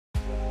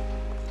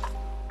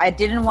I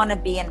didn't want to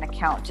be an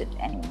accountant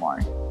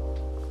anymore.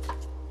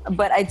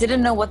 But I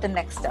didn't know what the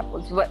next step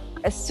was. But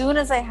as soon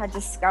as I had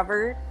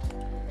discovered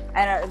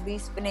and at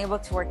least been able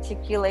to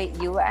articulate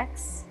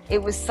UX,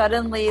 it was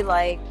suddenly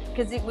like,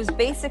 because it was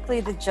basically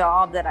the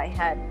job that I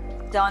had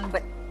done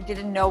but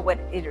didn't know what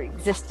it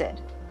existed.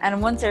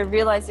 And once I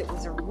realized it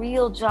was a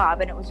real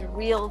job and it was a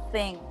real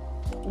thing,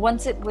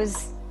 once it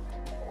was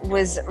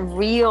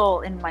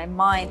real in my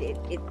mind,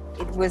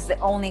 it was the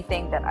only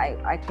thing that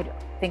I could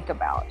think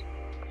about.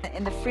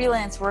 In the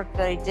freelance work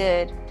that I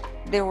did,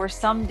 there were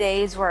some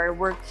days where I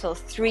worked till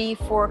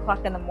 3-4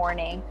 o'clock in the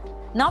morning,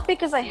 not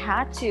because I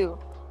had to,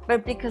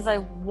 but because I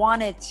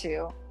wanted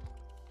to.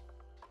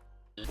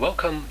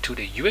 Welcome to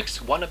the UX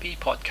Wannabe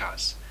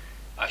podcast,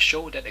 a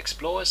show that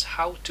explores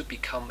how to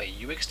become a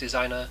UX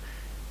designer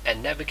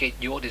and navigate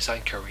your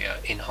design career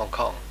in Hong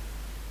Kong.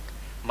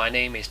 My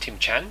name is Tim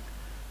Chan.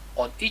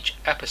 On each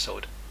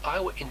episode,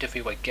 I will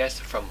interview a guest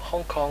from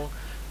Hong Kong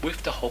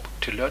with the hope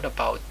to learn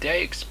about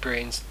their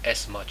experience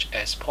as much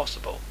as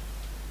possible.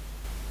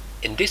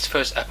 In this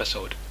first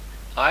episode,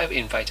 I have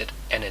invited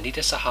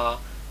Ananita Saha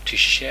to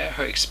share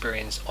her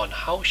experience on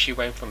how she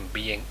went from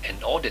being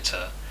an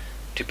auditor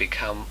to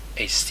become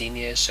a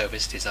senior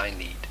service design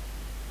lead.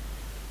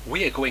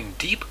 We are going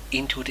deep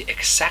into the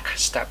exact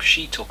steps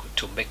she took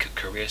to make a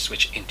career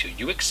switch into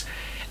UX,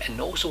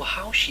 and also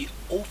how she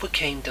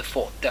overcame the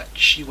thought that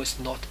she was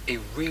not a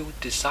real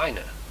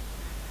designer.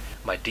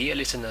 My dear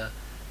listener,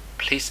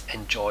 please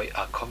enjoy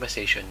our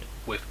conversation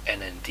with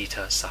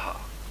Ananita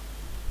Saha.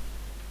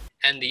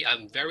 Andy,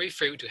 I'm very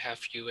thrilled to have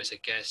you as a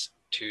guest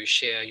to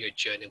share your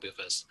journey with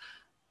us.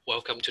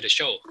 Welcome to the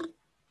show.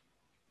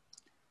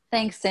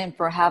 Thanks, Tim,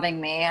 for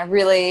having me. I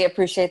really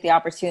appreciate the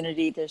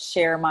opportunity to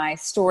share my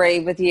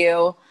story with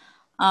you,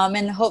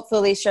 and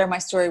hopefully share my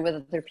story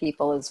with other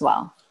people as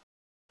well.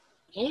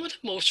 One of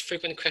the most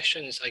frequent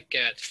questions I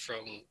get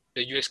from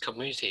the UX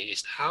community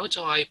is, how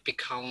do I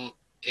become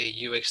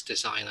a UX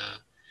designer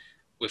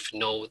with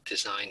no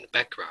design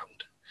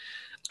background?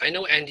 I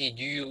know, Andy,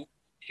 you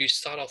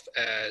start off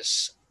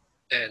as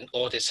an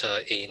auditor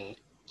in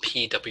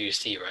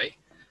PwC, right?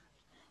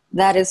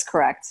 That is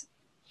correct.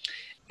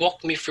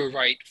 Walk me through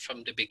right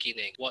from the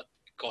beginning. What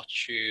got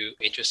you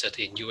interested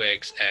in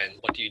UX, and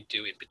what do you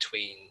do in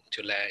between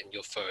to land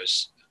your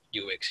first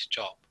UX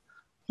job?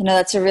 You know,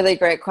 that's a really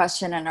great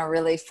question and a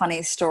really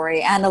funny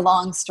story and a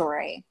long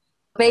story.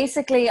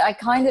 Basically, I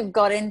kind of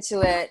got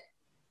into it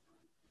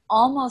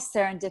almost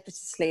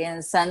serendipitously, in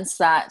the sense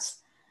that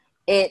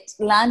it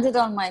landed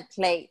on my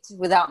plate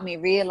without me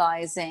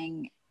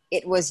realizing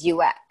it was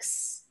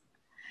UX.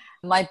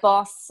 My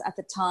boss at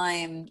the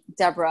time,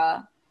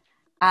 Deborah,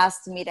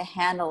 asked me to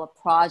handle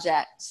a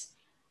project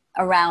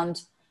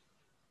around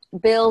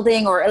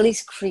building, or at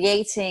least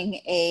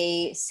creating,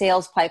 a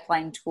sales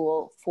pipeline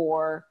tool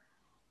for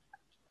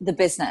the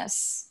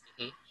business.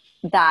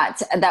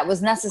 Mm-hmm. that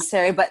was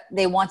necessary, but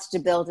they wanted to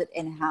build it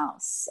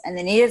in-house, and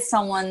they needed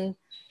someone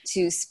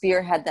to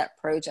spearhead that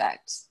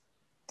project.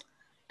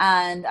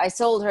 And I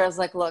told her, I was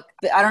like, look,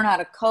 I don't know how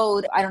to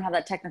code. I don't have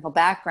that technical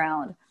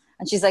background.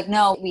 And she's like,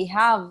 no, we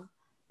have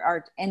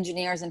our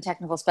engineers and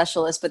technical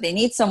specialists, but they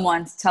need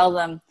someone to tell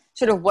them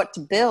sort of what to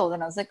build.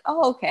 And I was like,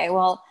 oh, okay,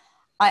 well,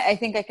 I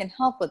think I can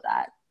help with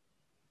that.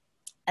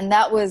 And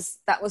that was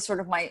sort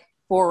of my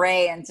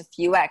foray into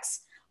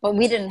UX. But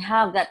we didn't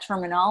have that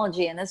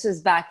terminology. And this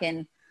was back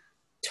in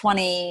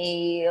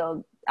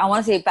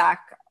back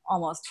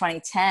almost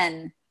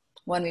 2010,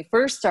 when we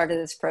first started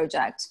this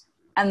project.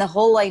 And the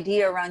whole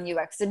idea around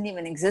UX didn't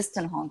even exist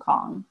in Hong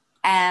Kong.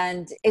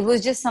 And it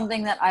was just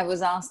something that I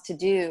was asked to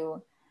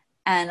do.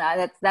 And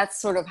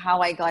that's sort of how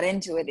I got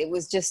into it. It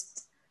was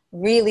just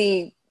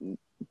really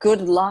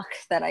good luck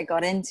that I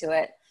got into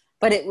it.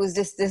 But it was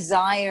this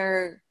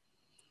desire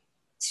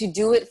to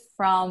do it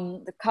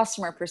from the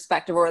customer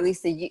perspective, or at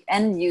least the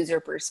end user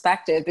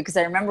perspective. Because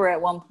I remember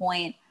at one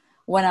point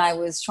when I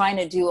was trying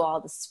to do all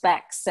the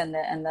specs and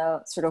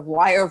the sort of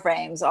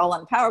wireframes all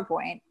on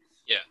PowerPoint,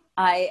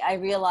 I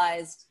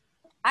realized,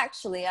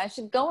 actually, I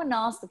should go and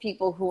ask the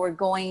people who are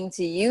going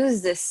to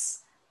use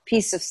this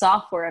piece of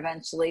software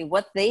eventually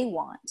what they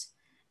want,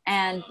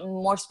 and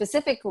more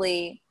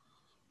specifically,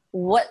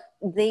 what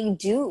they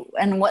do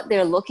and what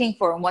they're looking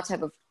for, and what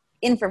type of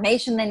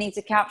information they need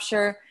to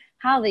capture,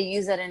 how they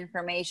use that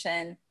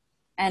information,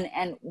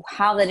 and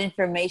how that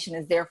information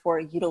is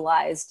therefore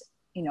utilized,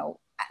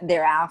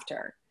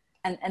 thereafter.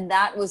 And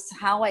that was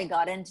how I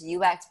got into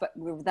UX, but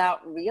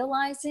without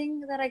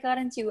realizing that I got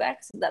into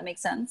UX. Does that make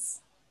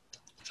sense?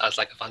 Sounds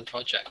like a fun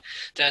project.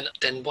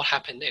 Then what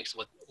happened next?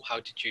 How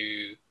did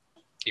you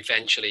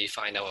eventually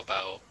find out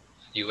about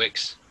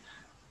UX?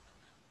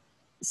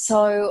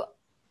 So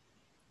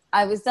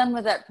I was done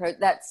with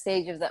that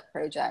stage of that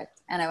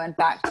project, and I went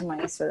back to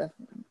my sort of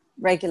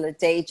regular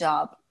day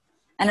job.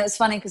 And it was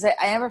funny because I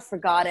never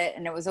forgot it,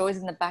 and it was always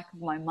in the back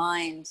of my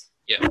mind.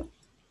 Yeah.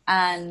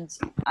 And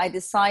I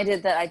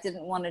decided that I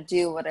didn't want to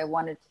do what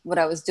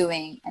I was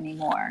doing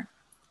anymore.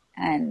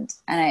 And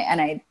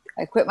I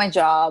quit my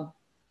job,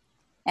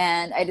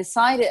 and I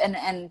decided,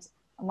 and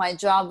my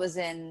job was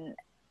in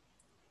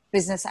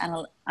business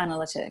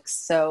analytics.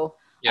 So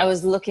Yeah. I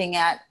was looking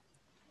at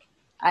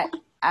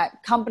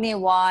company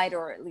wide,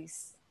 or at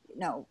least,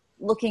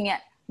 looking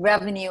at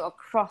revenue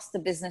across the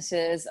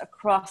businesses,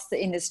 across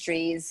the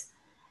industries.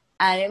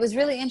 And it was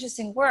really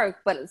interesting work,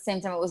 but at the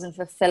same time, it wasn't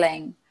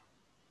fulfilling.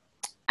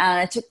 And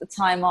I took the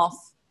time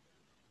off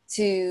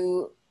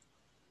to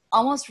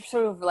almost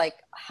sort of like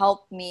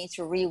help me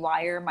to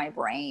rewire my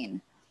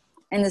brain,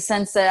 in the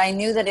sense that I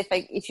knew that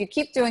if you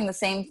keep doing the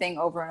same thing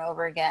over and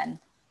over again,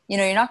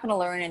 you're not going to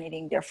learn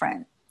anything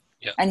different.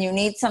 Yeah. And you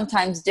need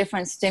sometimes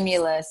different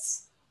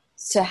stimulus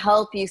to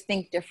help you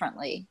think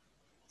differently.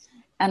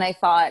 And I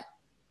thought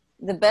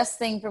the best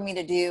thing for me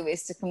to do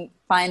is to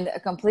find a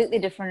completely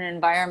different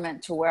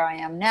environment to where I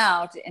am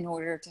now, in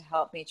order to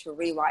help me to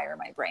rewire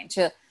my brain,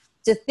 to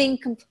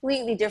think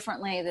completely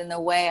differently than the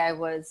way I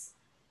was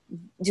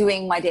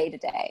doing my day to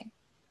day.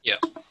 Yeah.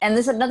 And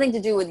this had nothing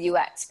to do with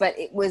UX, but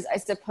it was, I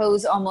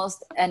suppose,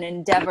 almost an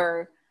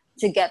endeavor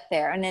to get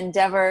there, an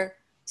endeavor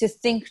to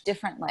think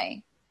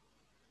differently.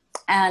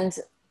 And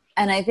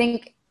I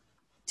think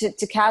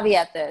to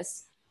caveat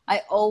this,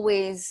 I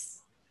always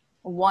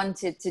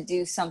wanted to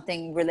do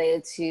something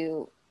related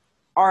to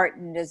art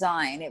and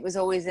design. It was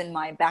always in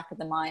my back of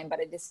the mind, but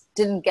I just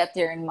didn't get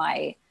there in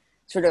my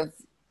sort of,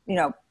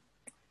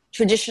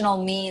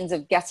 traditional means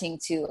of getting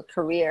to a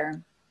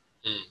career.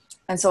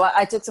 And so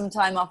I took some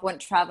time off,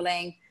 went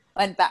traveling,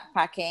 went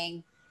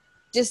backpacking,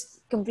 just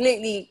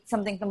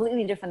something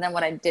completely different than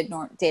what I did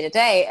day to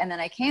day. And then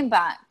I came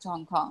back to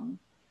Hong Kong.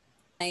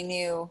 I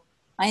knew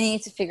I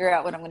needed to figure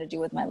out what I'm going to do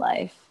with my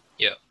life.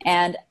 Yeah.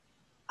 And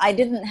I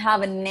didn't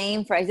have a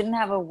name for it. I didn't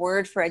have a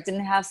word for it. I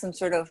didn't have some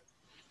sort of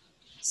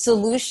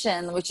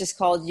solution, which is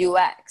called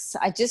UX.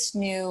 I just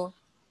knew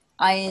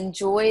I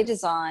enjoy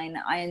design.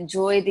 I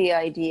enjoy the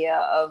idea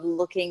of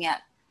looking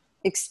at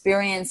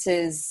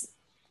experiences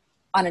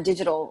on a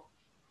digital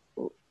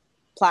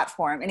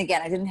platform. And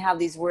again, I didn't have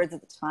these words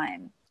at the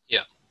time.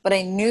 Yeah. But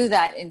I knew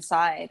that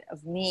inside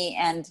of me,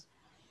 and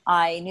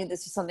I knew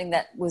this was something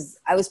that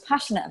I was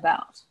passionate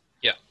about.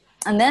 Yeah.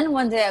 And then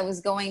one day I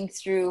was going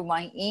through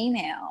my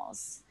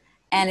emails,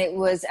 and it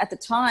was at the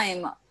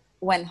time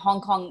when Hong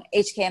Kong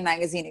HKM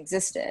Magazine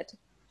existed.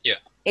 Yeah.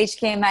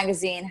 HKM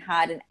Magazine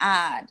had an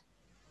ad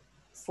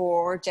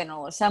for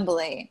General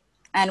Assembly,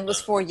 and it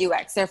was for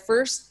UX, their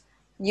first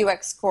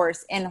UX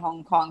course in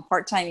Hong Kong,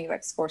 part-time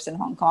UX course in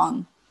Hong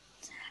Kong.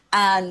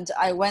 And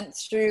I went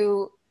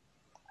through,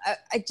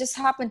 I just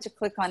happened to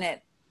click on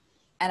it,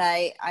 and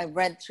I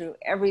read through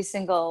every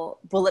single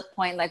bullet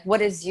point, like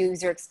what is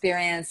user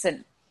experience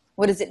and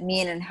what does it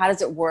mean and how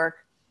does it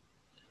work?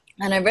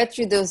 And I read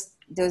through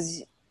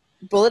those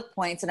bullet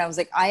points, and I was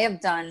like, I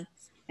have done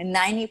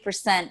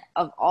 90%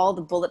 of all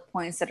the bullet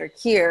points that are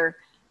here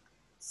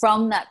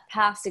from that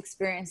past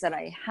experience that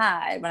I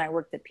had when I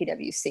worked at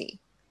PwC.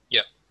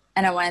 Yeah.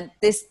 And I went,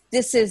 this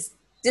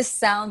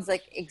sounds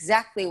like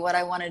exactly what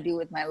I want to do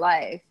with my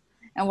life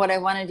and what I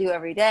want to do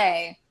every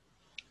day.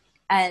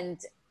 And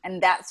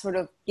that sort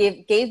of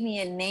gave me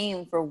a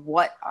name for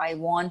what I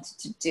wanted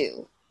to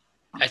do.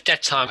 At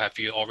that time, have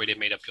you already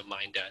made up your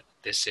mind that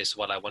this is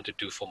what I want to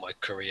do for my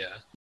career?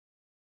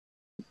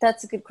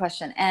 That's a good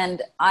question.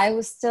 And I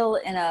was still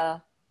in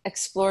a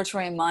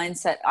exploratory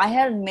mindset. I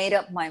hadn't made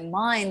up my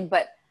mind,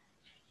 but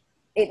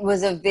it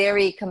was a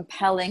very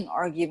compelling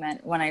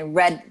argument when I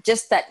read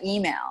just that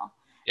email.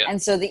 Yeah.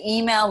 And so the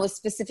email was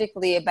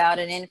specifically about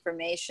an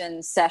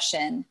information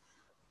session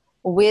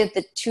with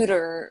the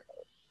tutor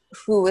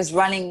who was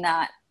running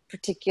that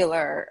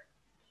particular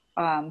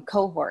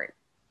cohort.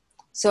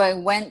 So I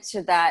went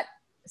to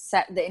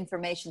the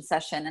information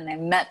session, and I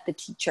met the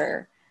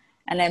teacher,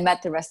 and I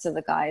met the rest of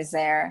the guys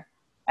there.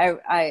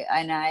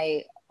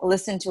 I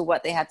listened to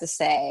what they had to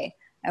say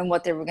and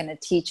what they were going to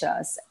teach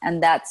us.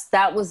 And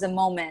that was the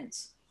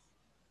moment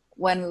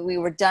when we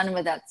were done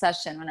with that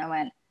session, when I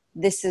went,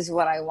 this is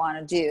what I want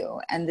to do,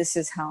 and this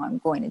is how I'm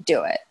going to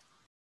do it.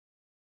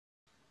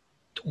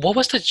 What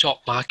was the job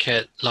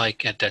market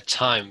like at that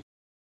time?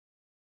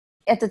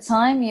 At the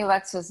time,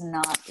 UX was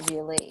not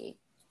really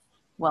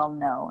well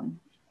known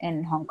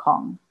in Hong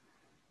Kong.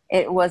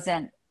 It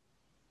wasn't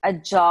a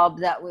job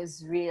that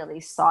was really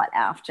sought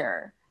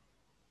after,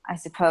 I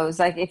suppose.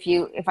 Like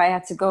if I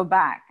had to go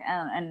back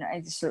and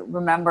I just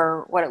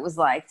remember what it was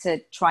like to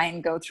try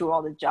and go through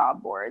all the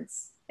job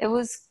boards, it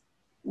was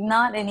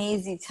not an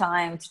easy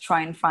time to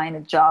try and find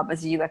a job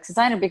as a UX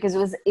designer, because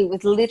it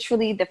was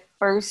literally the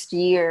first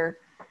year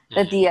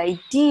that the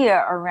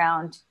idea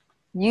around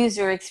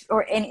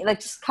or any, like,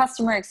 just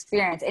customer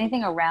experience,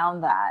 anything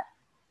around that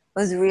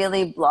was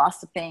really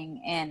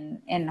blossoming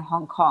in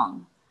Hong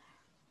Kong.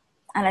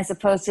 And I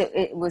suppose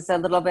it was a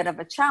little bit of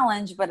a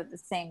challenge, but at the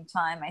same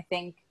time, I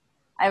think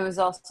I was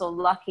also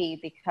lucky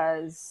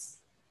because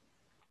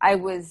I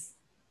was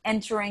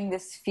entering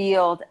this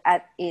field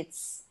at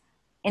its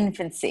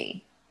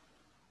infancy.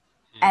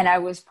 And I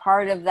was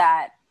part of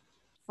that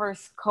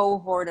first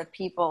cohort of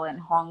people in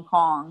Hong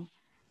Kong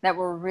that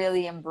were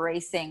really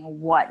embracing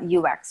what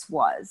UX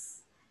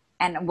was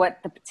and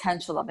what the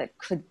potential of it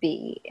could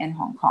be in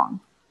Hong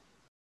Kong.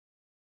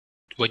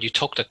 when you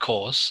took the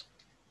course,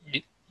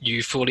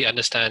 you fully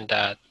understand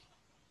that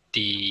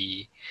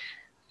the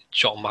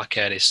job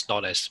market is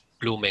not as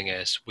blooming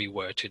as we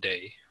were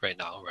today, right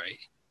now, right?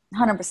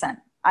 100%.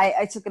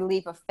 I took a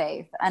leap of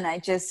faith, and I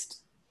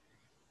guess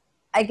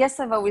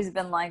I've always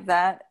been like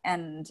that.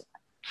 And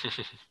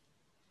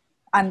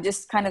I'm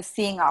just kind of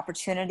seeing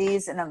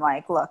opportunities, and I'm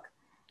like, look,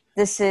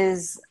 this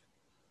is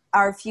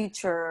our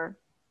future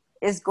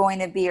is going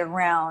to be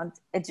around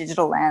a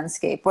digital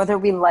landscape, whether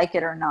we like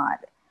it or not,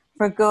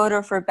 for good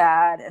or for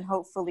bad, and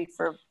hopefully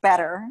for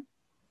better.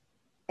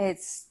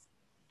 It's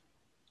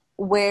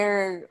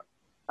where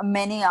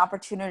many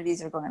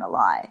opportunities are going to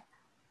lie.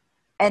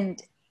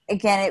 And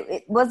again,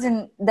 it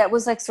wasn't, that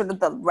was like sort of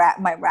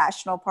my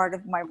rational part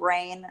of my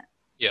brain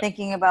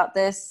thinking about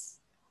this.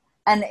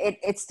 And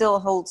it still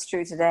holds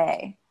true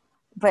today.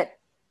 But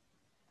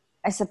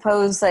I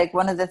suppose like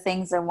one of the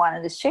things I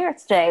wanted to share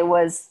today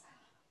was,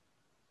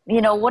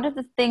 what are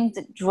the things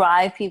that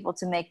drive people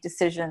to make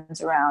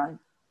decisions around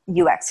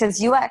UX?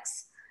 Because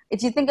UX,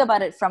 if you think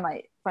about it from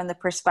the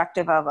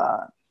perspective of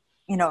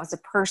as a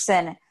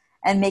person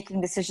and making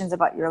decisions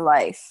about your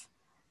life,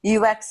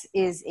 UX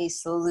is a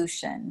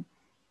solution.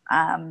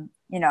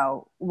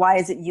 Why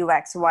is it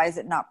UX? Why is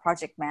it not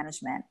project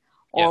management?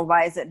 Or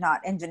why is it not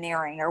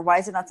engineering? Or why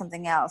is it not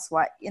something else?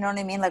 Why, you know what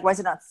I mean? Like, why is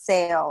it not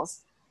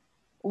sales?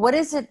 What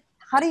is it?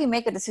 How do you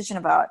make a decision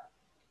about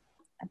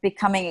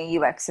becoming a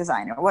UX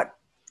designer?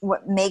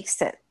 What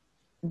makes it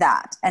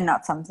that and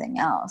not something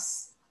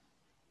else?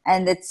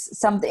 And it's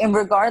something, and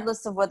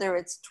regardless of whether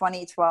it's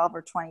 2012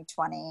 or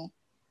 2020,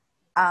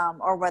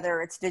 or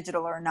whether it's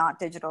digital or not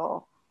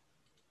digital,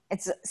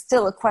 it's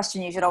still a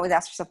question you should always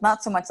ask yourself,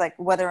 not so much like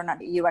whether or not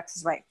UX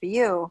is right for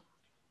you,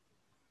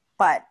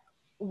 but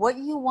what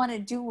you want to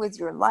do with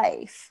your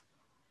life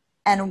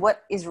and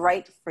what is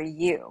right for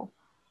you.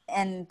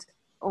 And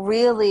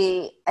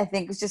really, I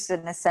think it's just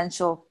an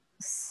essential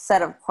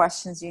set of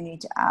questions you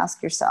need to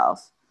ask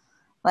yourself.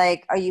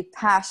 Like, are you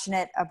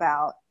passionate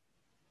about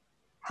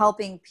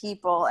helping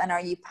people, and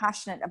are you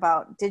passionate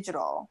about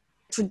digital?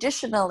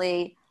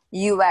 Traditionally,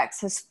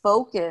 UX has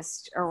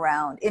focused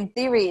around, in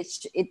theory,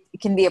 it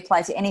can be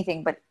applied to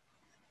anything, but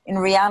in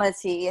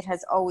reality, it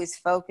has always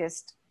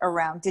focused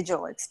around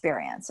digital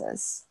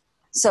experiences.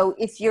 So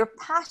if you're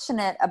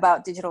passionate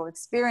about digital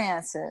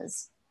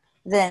experiences,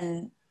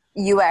 then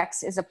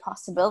UX is a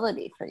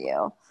possibility for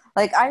you.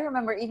 Like, I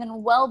remember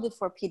even well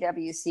before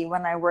PwC,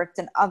 when I worked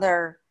in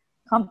other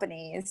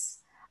companies,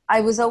 I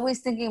was always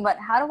thinking about,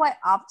 how do I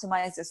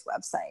optimize this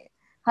website?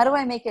 How do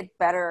I make it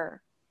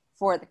better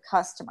for the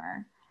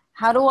customer?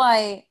 How do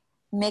I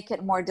make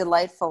it more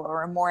delightful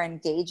or more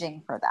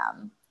engaging for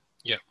them?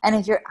 Yeah. And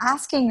if you're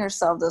asking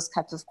yourself those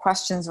types of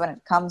questions when it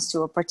comes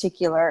to a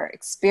particular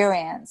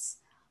experience,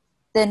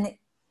 then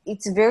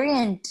it's very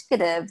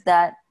indicative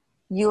that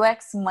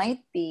UX might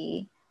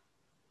be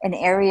an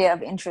area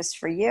of interest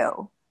for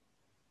you.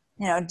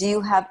 Do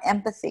you have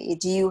empathy?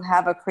 Do you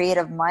have a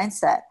creative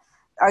mindset?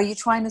 Are you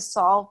trying to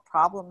solve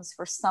problems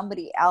for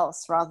somebody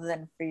else rather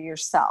than for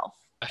yourself?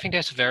 I think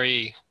that's a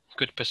very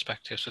good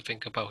perspective to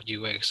think about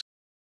UX.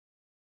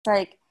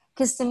 Like,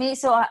 because to me,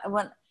 so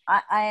when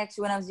I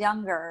was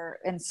younger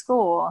in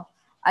school,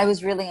 I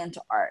was really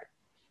into art.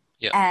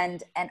 Yeah.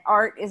 And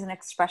art is an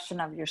expression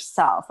of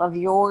yourself, of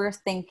your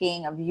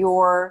thinking, of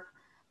your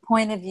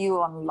point of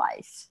view on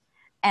life.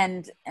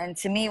 And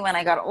to me, when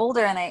I got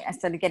older and I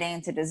started getting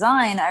into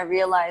design, I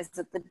realized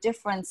that the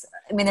difference,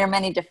 there are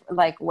many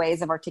different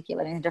ways of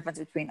articulating the difference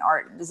between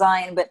art and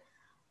design, but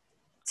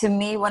to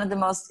me, one of the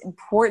most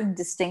important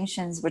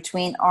distinctions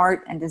between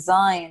art and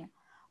design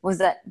was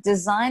that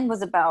design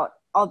was about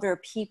other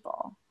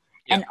people,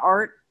 and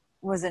art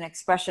was an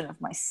expression of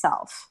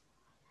myself.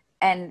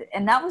 And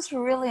that was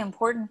really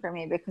important for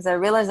me, because I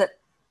realized that,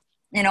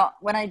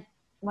 when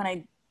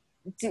I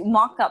do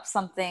mock up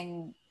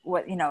something,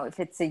 if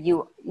it's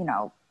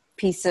a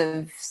piece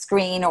of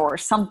screen or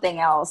something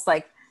else,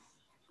 like,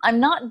 I'm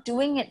not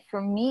doing it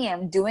for me,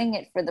 I'm doing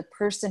it for the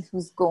person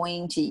who's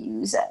going to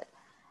use it.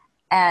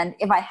 And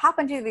if I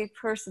happen to be the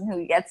person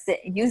who gets to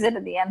use it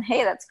at the end,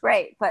 hey, that's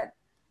great. But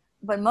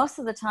most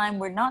of the time,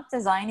 we're not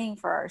designing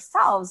for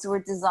ourselves, we're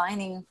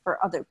designing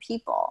for other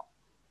people.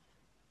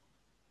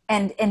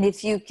 And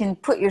if you can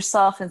put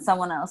yourself in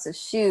someone else's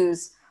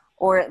shoes,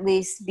 or at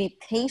least be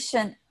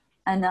patient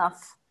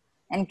enough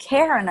and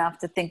care enough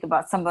to think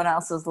about someone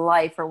else's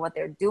life or what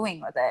they're doing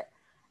with it,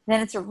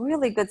 then it's a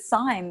really good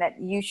sign that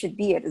you should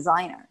be a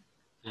designer.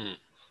 Mm.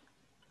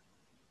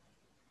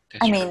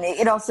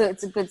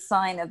 It's a good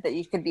sign that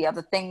you could be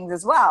other things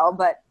as well,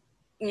 but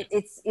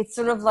it's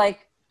sort of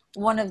like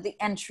one of the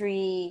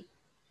entry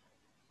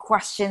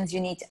questions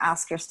you need to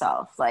ask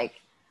yourself.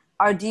 Like,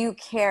 do you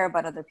care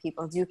about other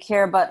people? Do you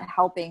care about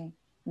helping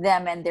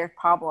them and their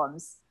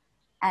problems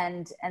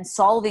and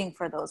solving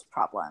for those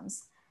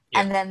problems?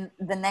 Yeah. And then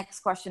the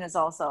next question is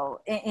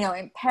also,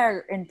 in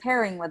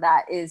pairing with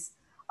that is,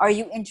 are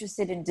you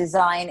interested in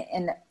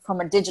design from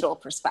a digital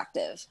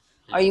perspective?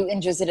 Are you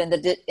interested in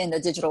the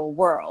digital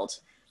world?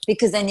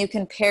 Because then you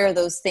can pair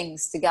those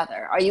things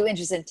together. Are you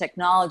interested in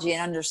technology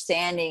and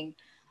understanding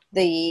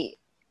the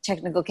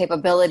technical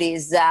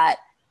capabilities that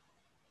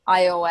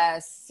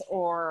iOS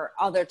or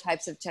other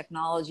types of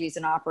technologies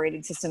and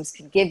operating systems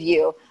can give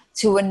you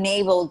to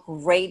enable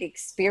great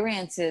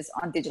experiences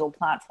on digital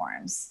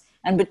platforms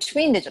and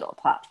between digital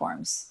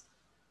platforms.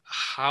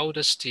 How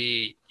does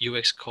the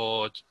UX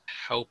code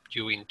help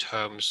you in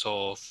terms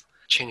of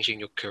changing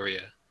your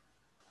career?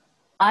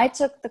 I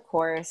took the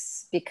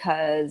course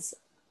because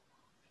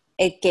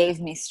it gave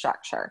me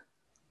structure.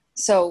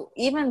 So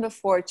even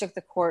before I took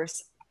the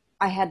course,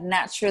 I had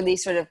naturally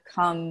sort of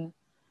come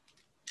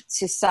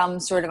to some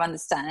sort of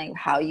understanding of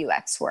how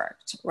UX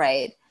worked,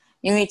 right?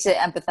 You need to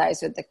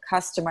empathize with the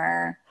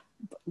customer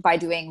by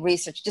doing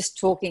research, just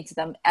talking to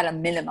them at a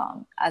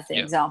minimum, as an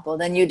example.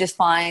 Then you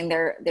define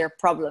their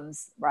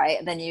problems, right?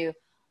 And then you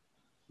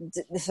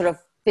sort of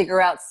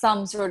figure out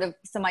some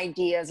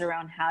ideas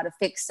around how to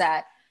fix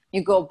that.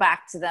 You go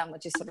back to them,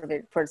 which is sort of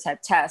a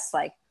prototype test,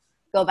 like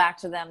go back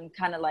to them,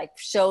 kind of like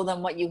show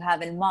them what you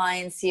have in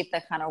mind, see if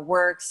that kind of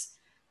works.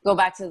 Go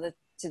back to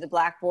the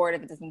blackboard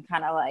if it doesn't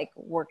kind of like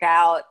work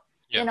out.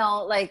 You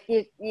know, like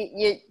you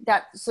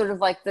that sort of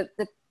like the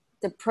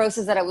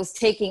process that I was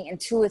taking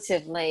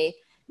intuitively,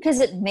 because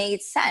it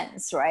made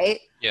sense, right?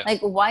 Like,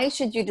 why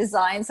should you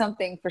design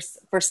something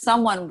for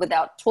someone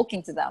without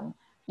talking to them?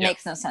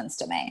 Makes no sense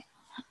to me.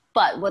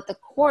 But what the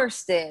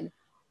course did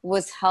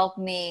was help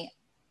me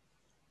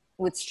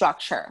with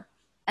structure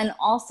and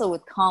also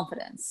with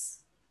confidence.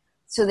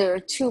 So there are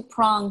two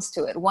prongs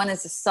to it. One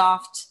is a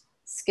soft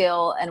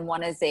skill and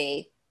one is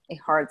a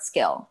hard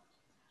skill.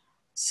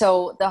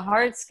 So the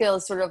hard skill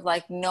is sort of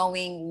like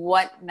knowing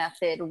what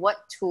method, what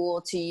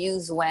tool to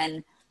use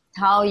when,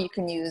 how you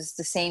can use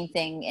the same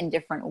thing in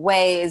different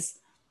ways,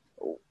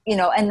 you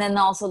know, and then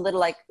also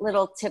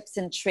little tips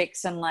and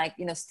tricks and like,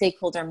 you know,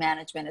 stakeholder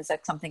management is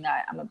like something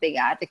I'm a big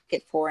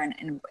advocate for,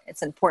 and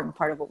it's an important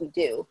part of what we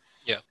do.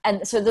 Yeah.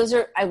 And so those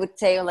are, I would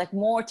say, like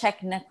more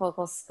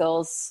technical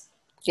skills,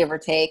 give or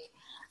take.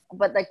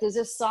 But like there's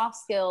a soft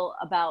skill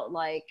about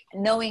like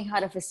knowing how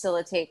to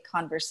facilitate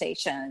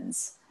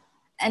conversations,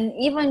 and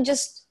even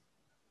just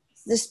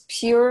this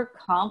pure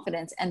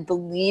confidence and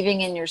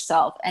believing in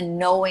yourself and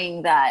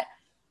knowing that,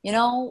 you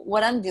know,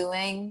 what I'm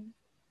doing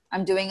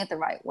it the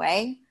right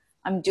way.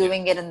 I'm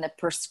doing it in the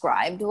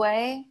prescribed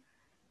way.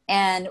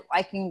 And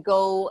I can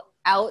go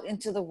out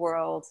into the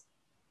world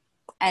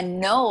and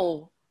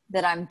know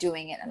that I'm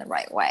doing it in the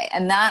right way.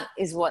 And that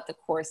is what the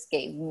course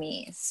gave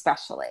me,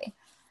 especially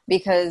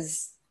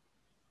because,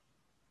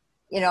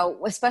 you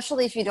know,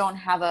 especially if you don't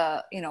have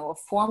a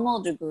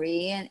formal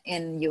degree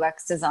in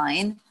UX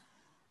design,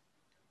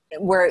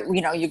 where,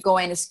 you know, you're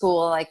going to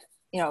school like,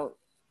 you know,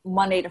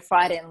 Monday to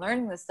Friday and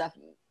learning this stuff,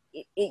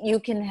 you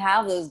can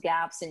have those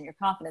gaps in your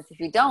confidence. If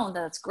you don't,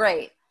 then that's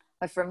great.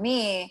 But for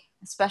me,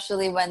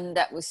 especially when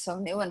that was so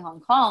new in Hong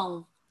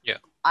Kong,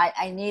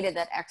 I needed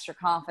that extra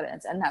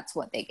confidence, and that's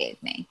what they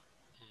gave me.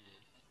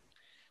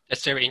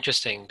 That's very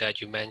interesting that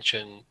you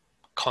mentioned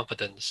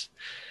confidence.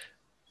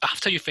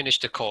 After you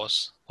finished the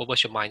course, what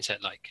was your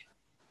mindset like?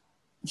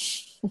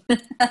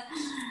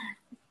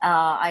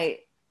 I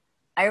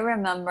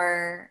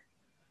remember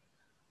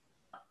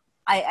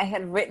I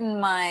had written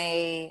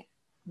my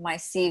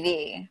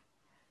CV,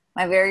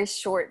 my very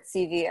short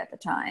CV at the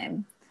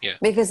time,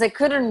 because I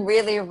couldn't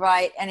really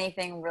write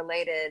anything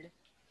related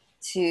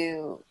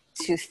to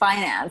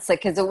finance,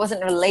 like, because it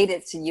wasn't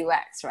related to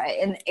UX, right?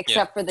 And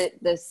except for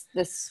this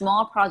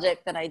small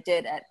project that I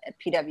did at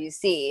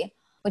PwC,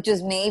 which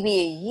was maybe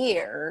a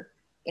year,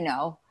 you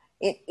know,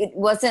 it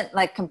wasn't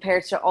like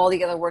compared to all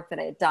the other work that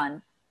I had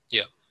done.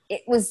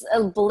 It was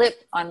a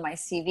blip on my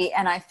CV,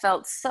 and I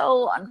felt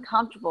so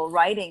uncomfortable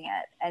writing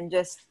it, and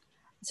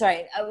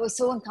I was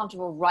so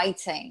uncomfortable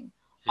writing.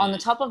 On the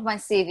top of my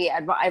CV,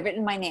 I'd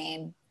written my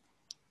name,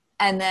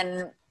 and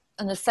then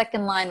on the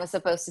second line was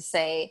supposed to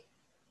say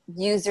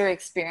user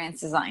experience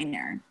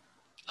designer.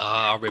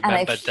 I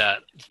remember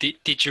that.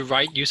 Did you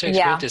write user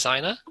experience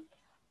designer?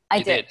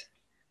 I did.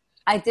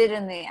 I did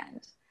in the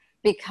end,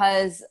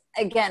 because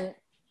again,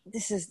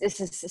 this is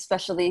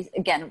especially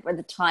again at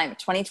the time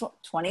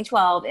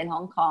 2012 in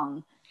Hong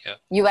Kong.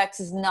 UX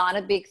is not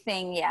a big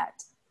thing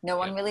yet. No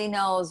one really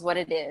knows what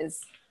it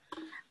is.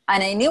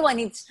 And I knew I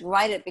needed to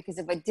write it, because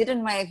if I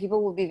didn't write it,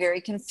 people would be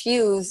very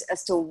confused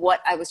as to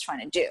what I was trying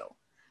to do,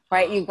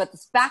 right? You've got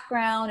this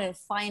background in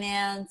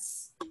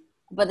finance,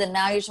 but then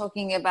now you're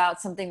talking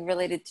about something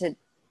related to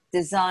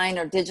design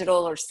or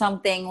digital or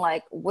something.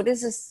 Like, what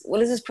is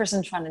this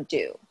person trying to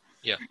do?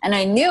 And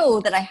I knew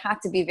that I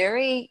had to be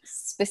very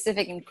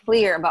specific and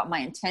clear about my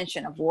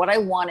intention of what I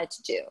wanted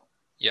to do.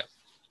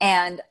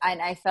 And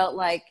I felt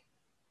like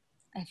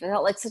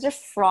such a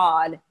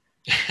fraud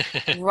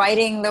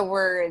writing the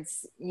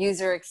words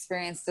user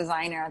experience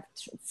designer,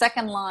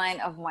 second line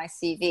of my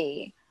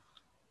CV,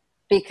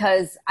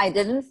 because I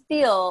didn't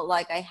feel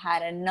like I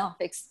had enough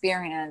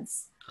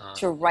experience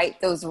to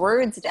write those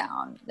words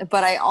down.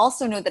 But I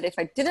also knew that if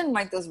I didn't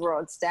write those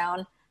words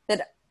down,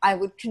 that I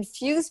would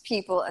confuse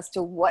people as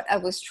to what I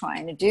was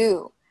trying to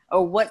do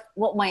or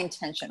what my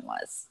intention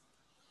was.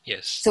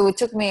 Yes. So it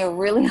took me a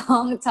really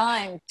long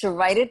time to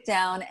write it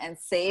down and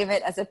save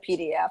it as a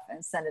PDF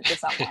and send it to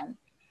someone.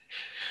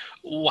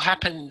 What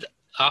happened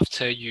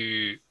after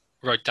you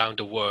wrote down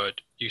the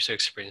word user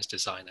experience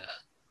designer?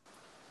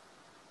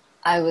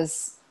 I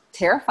was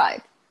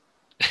terrified.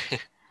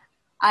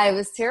 I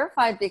was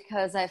terrified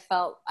because I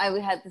felt I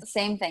had the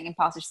same thing,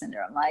 imposter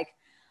syndrome. Like,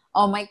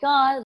 oh my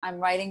God, I'm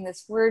writing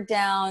this word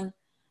down.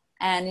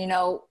 And,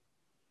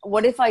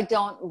 what if I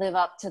don't live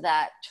up to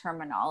that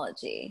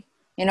terminology?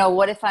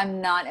 What if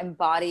I'm not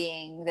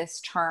embodying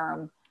this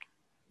term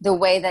the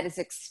way that is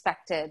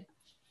expected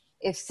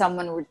if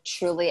someone would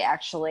truly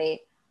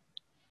actually,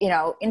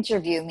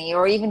 interview me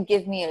or even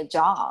give me a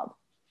job?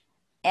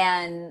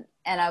 And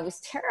I was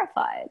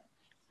terrified.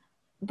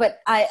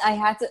 But I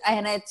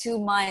had two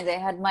minds. I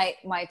had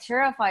my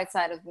terrified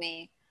side of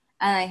me,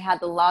 and I had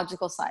the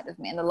logical side of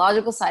me. And the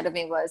logical side of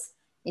me was,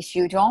 if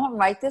you don't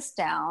write this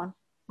down,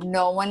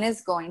 no one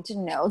is going to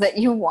know that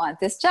you want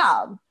this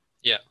job.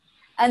 Yeah.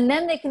 And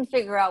then they can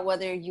figure out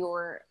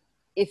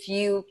if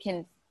you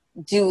can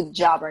do the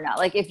job or not.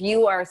 Like if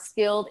you are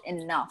skilled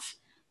enough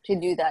to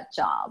do that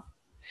job.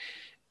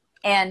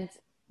 And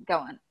go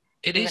on.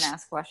 It you is.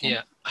 Ask a question?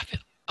 Yeah.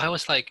 I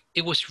was like,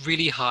 it was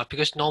really hard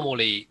because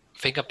normally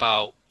think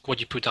about what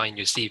you put down in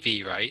your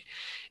CV, right?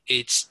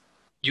 It's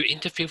you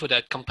interview for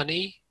that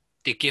company,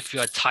 they give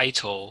you a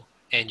title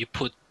and you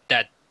put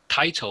that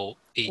title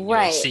in your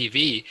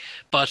CV.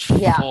 But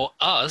for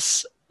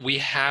us, we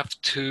have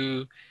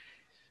to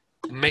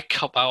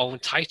make up our own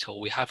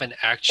title. We haven't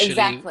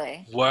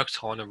actually worked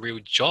on a real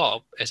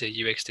job as a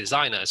UX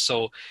designer.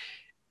 So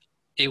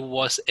it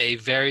was a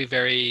very,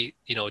 very,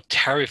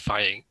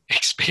 terrifying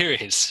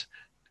experience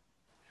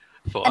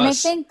for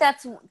us. I think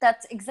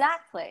that's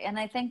exactly. And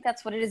I think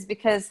that's what it is,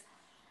 because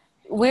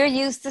we're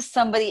used to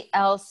somebody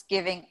else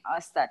giving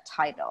us that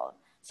title,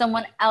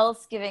 someone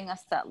else giving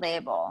us that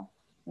label,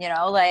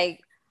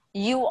 like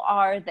you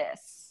are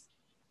this,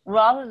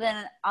 rather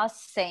than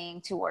us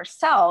saying to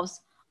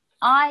ourselves,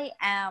 I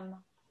am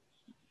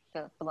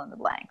fill in the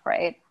blank,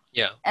 right?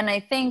 Yeah. And I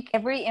think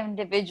every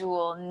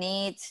individual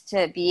needs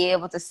to be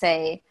able to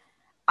say,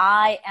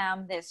 I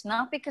am this,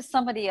 not because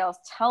somebody else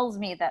tells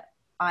me that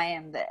I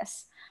am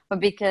this, but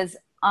because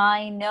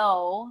I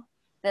know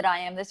that I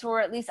am this,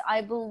 or at least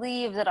I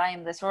believe that I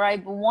am this, or I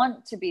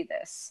want to be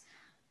this,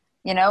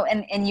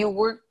 and you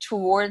work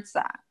towards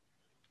that.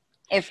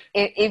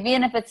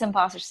 Even if it's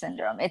imposter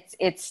syndrome,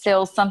 it's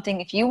still something.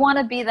 If you want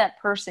to be that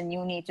person,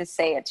 you need to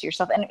say it to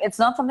yourself. And it's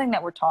not something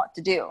that we're taught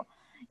to do.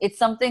 It's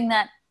something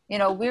that,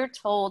 we're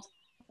told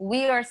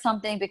we are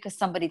something because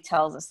somebody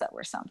tells us that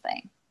we're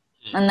something.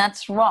 And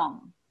that's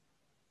wrong,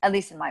 at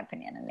least in my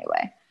opinion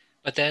anyway.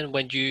 But then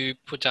when you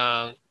put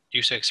down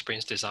user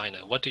experience designer,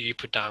 what do you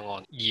put down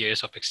on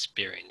years of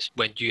experience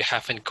when you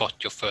haven't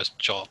got your first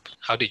job?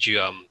 How did you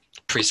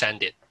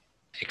present it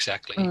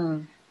exactly?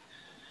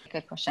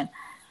 Good question.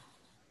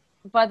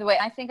 By the way,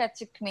 I think it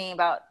took me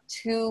about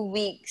 2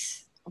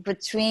 weeks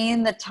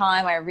between the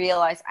time I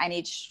realized I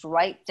need to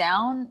write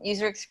down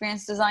user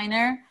experience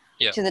designer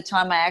to the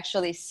time I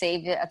actually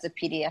saved it as a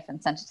PDF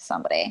and sent it to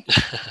somebody.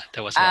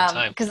 That was a long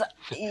time.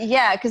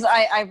 Because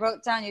I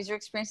wrote down user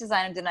experience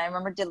designer, then I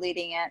remember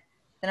deleting it,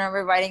 then I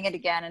remember writing it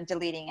again and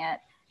deleting it,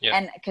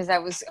 and because I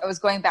was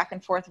going back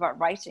and forth about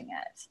writing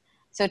it.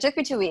 So it took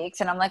me 2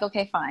 weeks, and I'm like,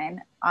 okay, fine.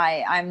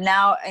 I'm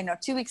now,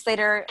 2 weeks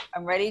later,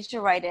 I'm ready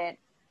to write it.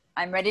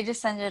 I'm ready to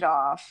send it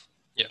off.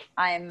 Yeah.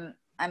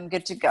 I'm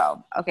good to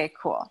go. Okay,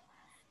 cool.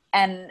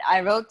 And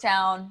I wrote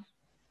down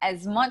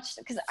as much,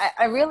 because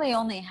I really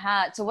only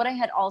had, so what I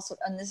had also,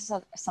 and this is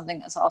something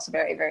that's also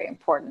very, very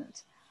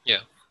important.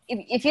 Yeah.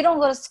 If you don't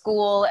go to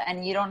school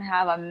and you don't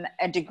have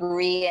a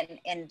degree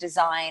in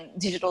design,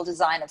 digital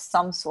design of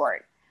some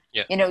sort,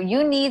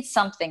 you need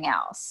something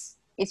else.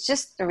 It's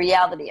just the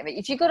reality of it.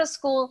 If you go to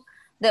school,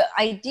 the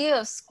idea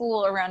of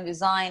school around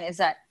design is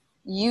that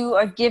you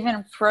are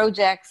given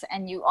projects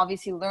and you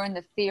obviously learn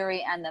the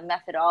theory and the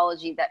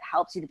methodology that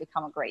helps you to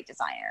become a great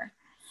designer.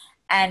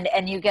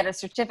 And you get a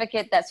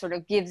certificate that sort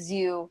of gives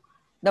you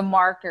the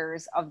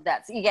markers of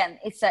that. So again,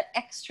 it's that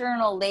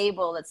external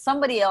label that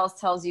somebody else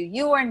tells you,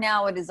 you are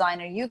now a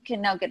designer. You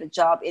can now get a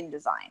job in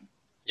design.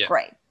 Yeah.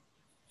 Great.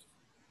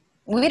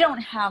 We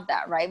don't have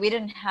that, right? We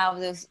didn't have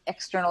those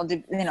external,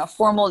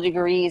 formal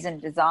degrees in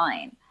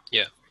design.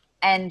 Yeah.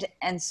 And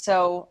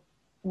so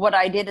what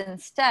I did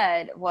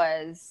instead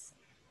was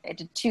I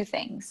did two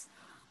things.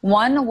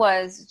 One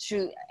was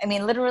to,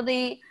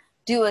 literally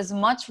do as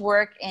much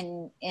work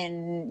in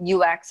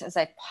UX as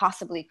I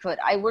possibly could.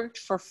 I worked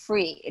for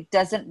free. It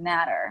doesn't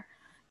matter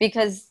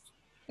because,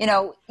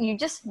 you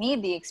just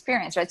need the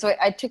experience, right? So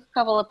I took a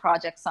couple of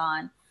projects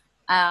on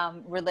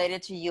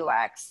related to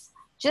UX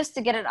just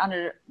to get it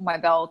under my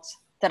belt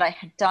that I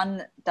had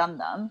done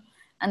them.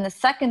 And the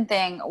second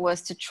thing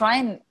was to try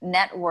and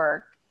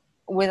network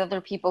with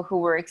other people who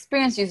were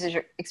experienced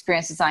user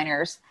experience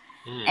designers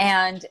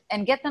and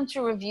get them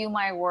to review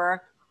my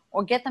work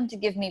or get them to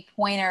give me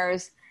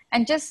pointers.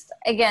 And just,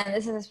 again,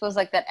 this is, I suppose,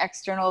 like that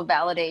external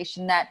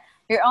validation that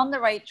you're on the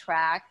right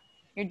track.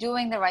 you're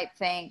doing the right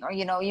thing, or,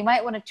 you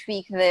might want to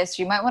tweak this,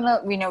 you might want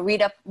to,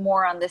 read up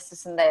more on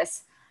this and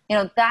this,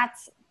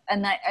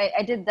 and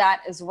I did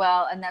that as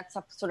well. And that's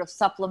sort of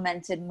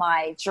supplemented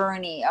my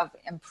journey of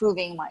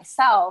improving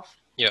myself.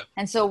 Yeah.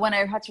 And so when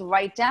I had to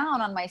write down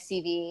on my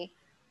CV,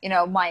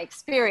 my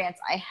experience,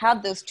 I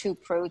had those 2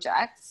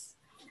 projects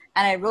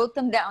and I wrote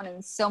them down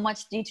in so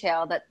much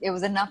detail that it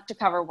was enough to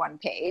cover 1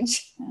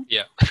 page.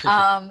 Yeah.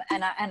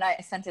 And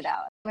I sent it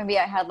out. Maybe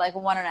I had like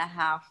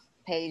 1.5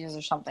 pages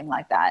or something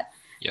like that,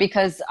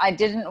 because I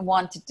didn't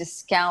want to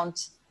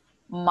discount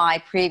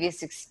my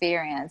previous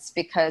experience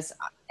to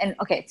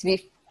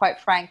be quite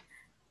frank,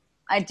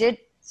 I did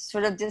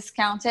sort of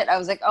discount it. I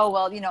was like, oh,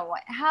 well,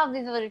 I have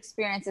these other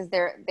experiences,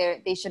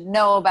 they should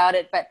know about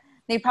it, but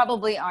they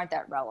probably aren't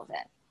that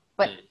relevant.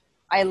 But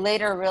I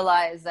later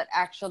realized that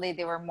actually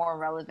they were more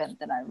relevant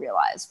than I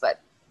realized.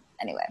 But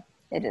anyway,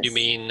 it is. You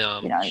mean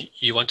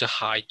you want to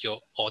hide your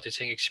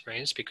auditing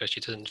experience because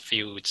you didn't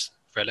feel it's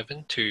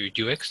relevant to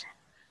UX?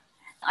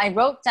 I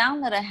wrote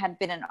down that I had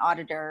been an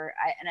auditor,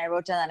 and I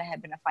wrote down that I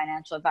had been a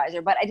financial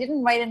advisor, but I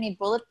didn't write any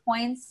bullet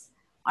points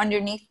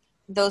underneath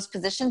those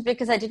positions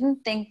because I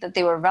didn't think that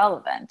they were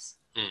relevant.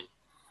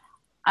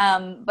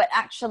 But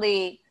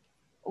actually,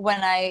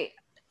 when I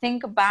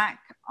think back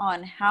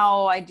on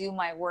how I do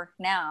my work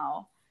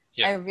now,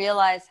 I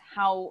realize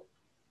how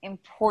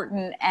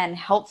important and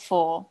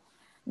helpful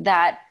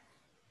that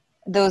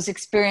those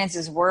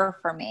experiences were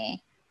for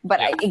me.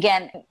 But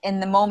again, in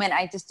the moment,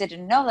 I just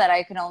didn't know that.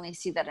 I could only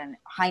see that in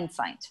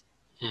hindsight.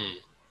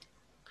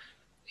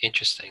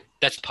 Interesting.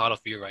 That's part of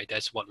you, right?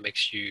 That's what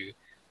makes you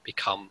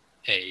become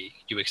a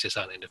UX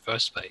designer in the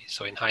first place.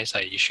 So in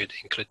hindsight, you should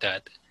include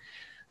that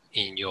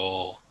in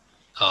your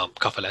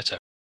cover letter.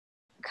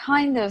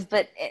 Kind of,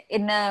 but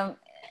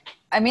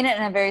I mean it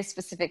in a very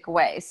specific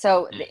way.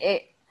 So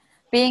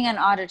being an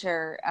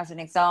auditor, as an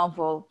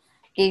example,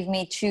 gave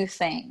me 2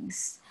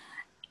 things.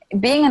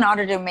 Being an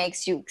auditor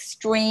makes you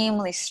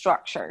extremely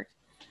structured.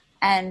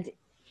 And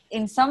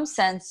in some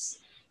sense,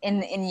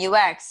 in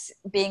UX,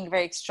 being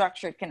very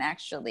structured can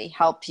actually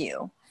help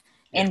you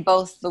in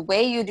both the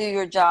way you do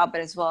your job,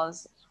 but as well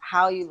as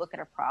how you look at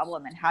a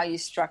problem and how you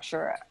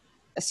structure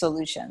a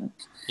solution.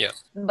 Yeah.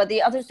 But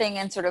the other thing,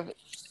 and sort of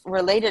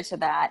related to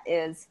that,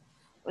 is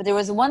there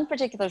was one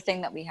particular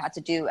thing that we had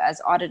to do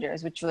as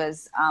auditors, which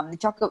was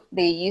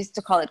they used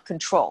to call it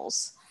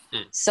controls.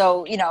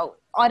 So,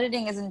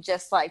 auditing isn't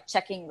just like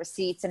checking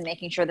receipts and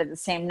making sure they're the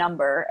same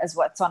number as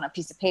what's on a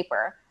piece of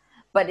paper,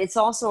 but it's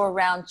also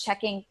around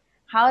checking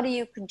how do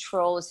you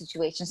control a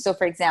situation. So,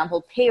 for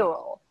example,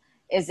 payroll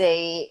is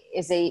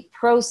a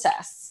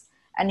process,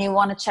 and you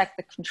want to check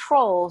the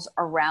controls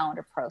around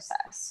a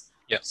process.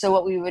 Yeah. So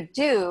what we would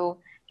do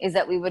is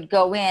that we would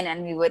go in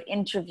and we would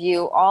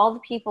interview all the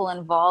people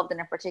involved in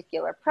a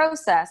particular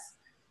process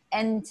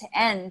end to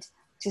end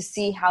to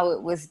see how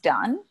it was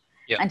done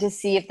and to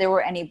see if there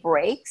were any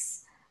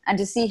breaks and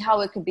to see how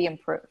it could be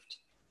improved.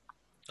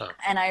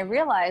 And I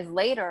realized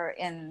later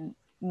in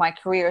my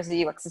career as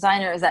a UX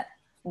designer is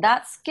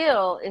that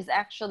skill is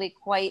actually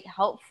quite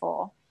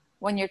helpful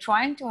when you're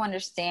trying to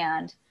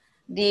understand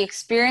the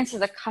experience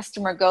that a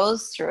customer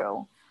goes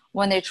through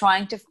when they're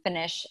trying to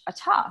finish a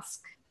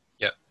task.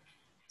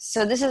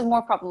 So this is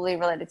more probably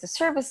related to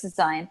service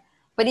design,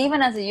 but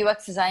even as a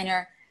UX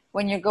designer,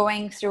 when you're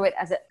going through it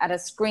at a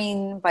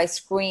screen by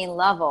screen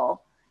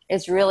level,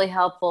 it's really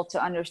helpful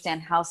to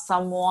understand how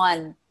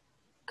someone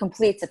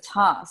completes a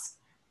task.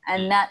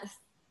 And that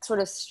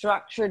sort of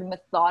structured,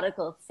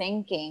 methodical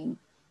thinking,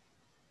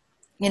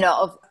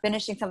 of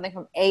finishing something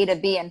from A to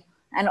B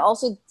and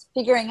also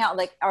figuring out,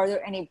 like, are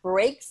there any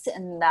breaks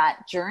in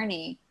that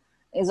journey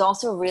is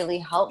also really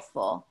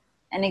helpful.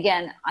 And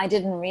again, I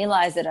didn't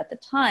realize it at the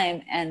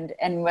time, and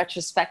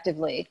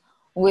retrospectively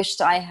wished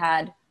I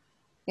had,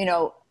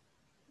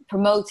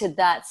 promoted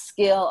that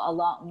skill a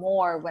lot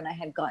more when I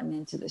had gotten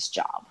into this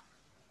job.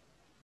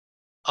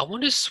 I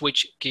want to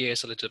switch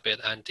gears a little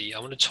bit, Andy. I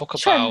want to talk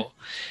about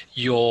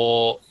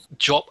your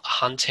job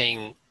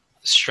hunting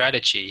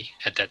strategy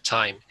at that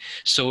time.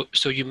 So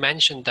you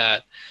mentioned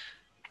that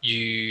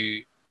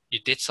you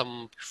did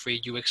some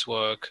free UX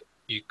work.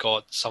 You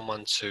got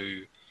someone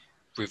to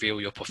review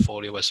your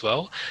portfolio as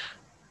well.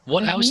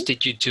 What else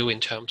did you do in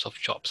terms of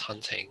jobs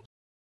hunting?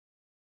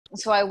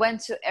 So I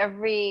went to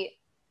every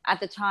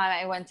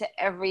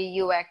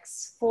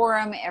UX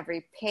forum,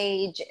 every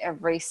page,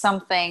 every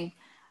something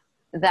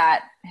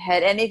that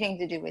had anything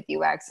to do with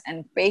UX,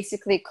 and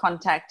basically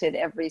contacted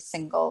every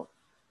single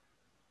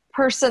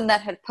person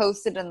that had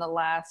posted in the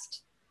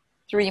last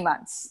 3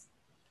 months.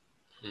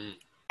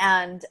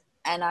 And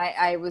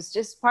I was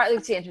just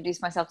partly to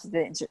introduce myself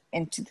to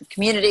into the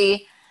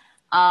community,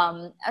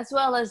 as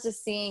well as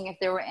just seeing if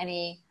there were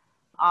any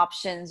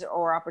options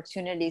or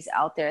opportunities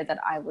out there that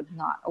I was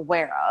not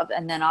aware of.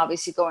 And then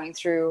obviously going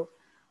through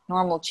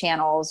normal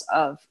channels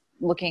of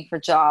looking for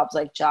jobs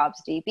like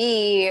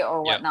JobsDB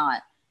or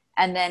whatnot,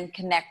 and then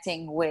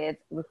connecting with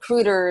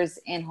recruiters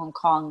in Hong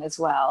Kong as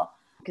well,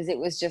 because it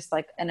was just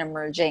like an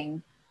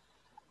emerging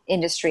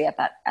industry at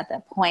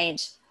that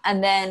point.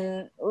 And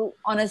then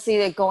honestly,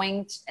 like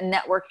and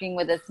networking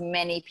with as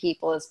many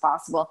people as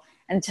possible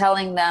and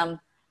telling them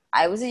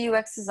I was a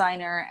UX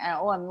designer and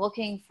I'm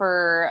looking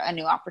for a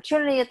new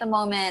opportunity at the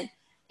moment.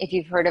 If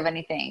you've heard of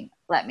anything,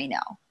 let me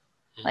know.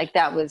 Like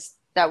that was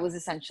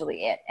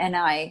essentially it. And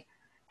I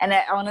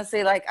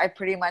honestly, like, I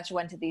pretty much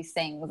went to these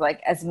things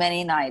like as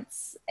many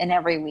nights in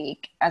every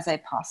week as I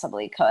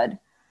possibly could,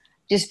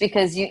 just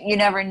because you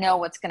never know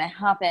what's going to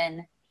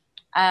happen.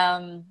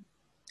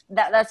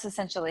 That's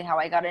essentially how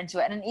I got into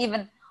it. And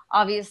even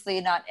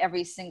obviously not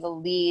every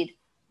single lead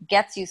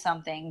gets you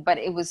something, but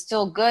it was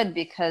still good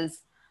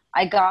because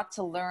I got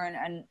to learn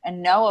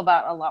and know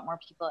about a lot more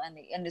people in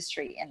the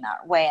industry in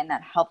that way. And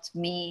that helped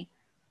me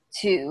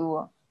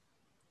to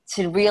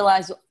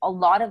realize a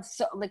lot of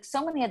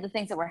so many of the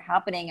things that were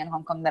happening in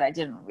Hong Kong that I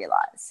didn't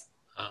realize.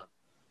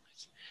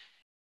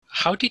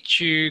 How did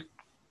you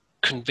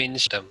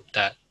convince them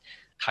that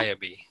hire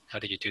me? How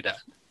did you do that?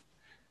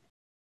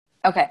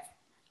 Okay.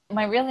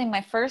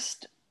 My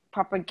first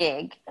proper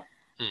gig,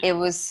 it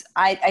was,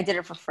 I did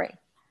it for free.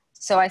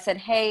 So I said,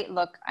 hey,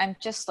 look, I'm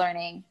just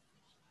learning.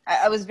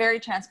 I was very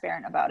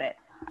transparent about it.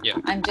 Yeah.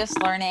 I'm just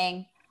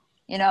learning,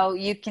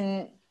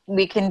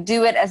 we can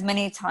do it as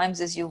many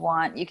times as you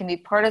want. You can be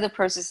part of the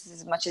process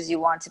as much as you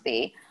want to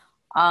be.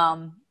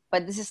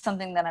 But this is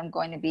something that I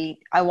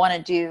want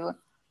to do.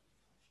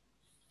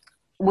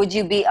 Would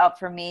you be up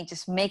for me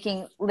just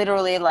making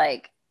literally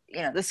like,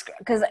 this,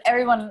 because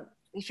everyone,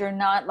 if you're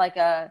not like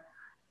a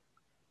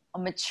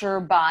mature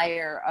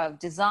buyer of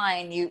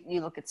design, you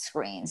look at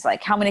screens,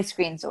 like how many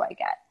screens do I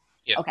get?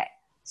 Yeah. Okay.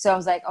 So I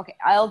was like, okay,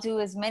 I'll do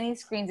as many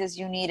screens as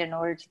you need in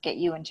order to get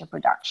you into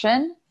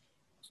production.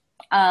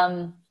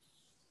 Are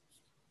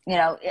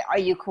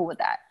you cool with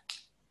that?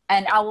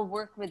 And I will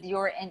work with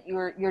your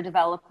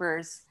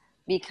developers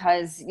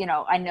because,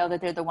 I know that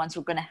they're the ones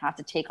who are going to have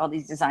to take all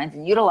these designs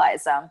and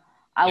utilize them.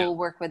 I will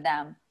work with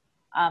them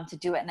to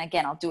do it. And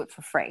again, I'll do it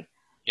for free.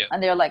 Yeah.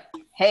 And they're like,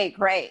 hey,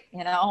 great.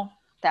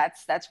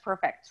 That's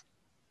perfect.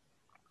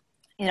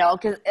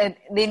 Because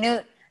they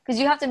knew, because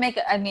you have to make,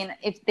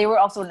 if they were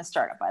also in a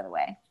startup, by the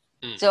way.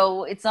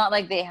 So it's not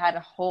like they had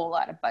a whole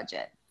lot of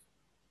budget.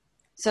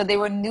 So they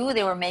knew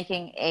they were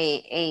making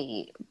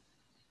a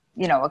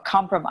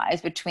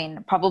compromise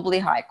between probably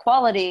high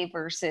quality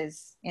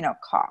versus,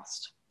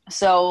 cost.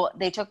 So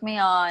they took me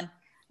on.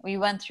 We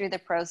went through the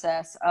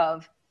process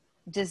of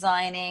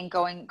designing,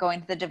 going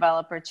to the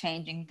developer,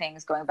 changing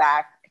things, going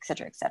back, et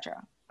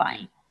cetera,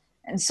 fine.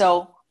 And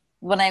so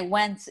when I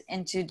went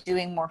into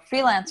doing more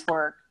freelance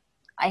work,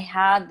 I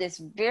had this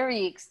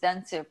very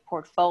extensive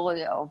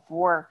portfolio of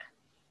work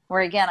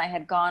where, again, I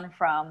had gone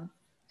from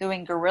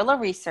doing guerrilla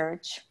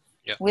research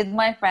with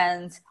my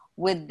friends,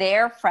 with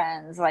their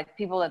friends, like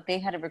people that they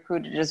had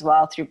recruited as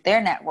well through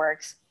their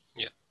networks,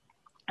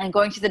 and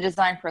going through the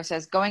design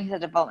process, going through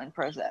the development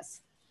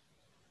process.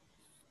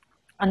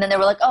 And then they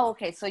were like, oh,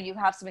 okay, so you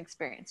have some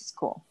experience. It's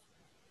cool.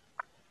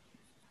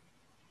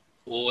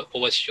 What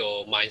was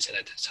your mindset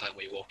at the time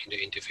when you walked in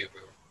the interview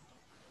room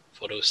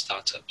for those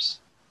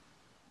startups?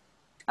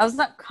 I was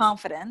not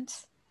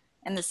confident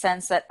in the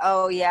sense that,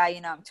 oh, yeah,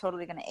 I'm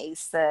totally going to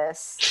ace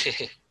this.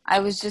 I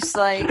was just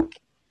like,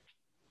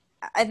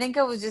 I think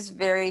I was just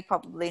very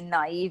probably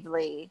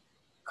naively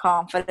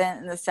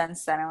confident in the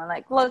sense that I'm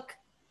like, look,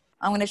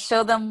 I'm going to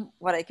show them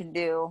what I can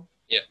do.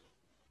 Yeah.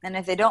 And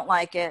if they don't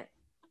like it,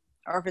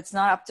 or if it's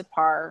not up to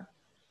par,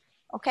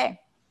 okay,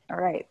 all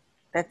right.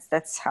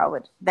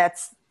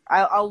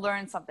 I'll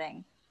learn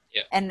something.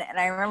 Yeah. And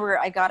I remember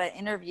I got an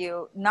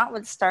interview, not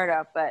with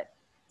startup, but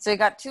so I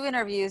got 2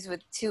 interviews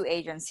with 2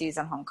 agencies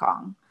in Hong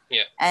Kong.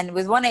 Yeah. And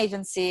with one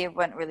agency, it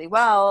went really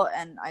well,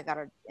 and I got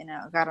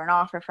an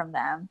offer from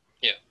them.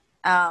 Yeah.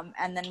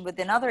 And then with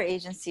another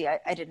agency,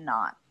 I did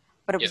not.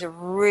 But it was a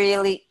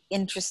really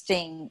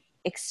interesting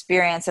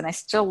experience, and I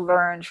still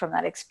learned from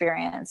that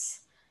experience.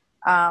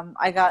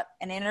 I got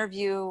an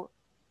interview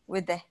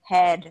with the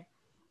head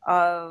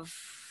of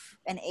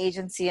an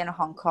agency in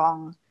Hong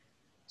Kong.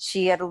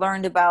 She had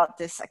learned about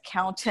this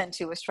accountant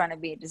who was trying to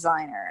be a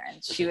designer,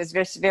 and she was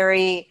just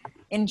very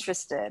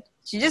interested.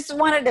 She just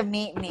wanted to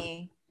meet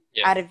me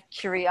out of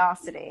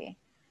curiosity.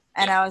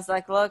 And I was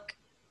like, look,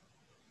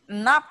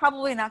 I'm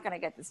probably not going to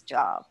get this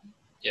job.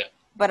 Yeah.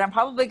 But I'm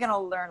probably going to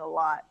learn a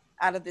lot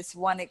out of this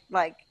 1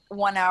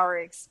 hour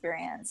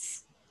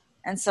experience.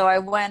 And so I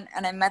went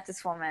and I met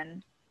this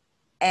woman,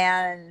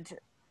 and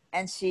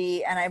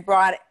I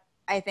brought,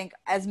 I think,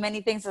 as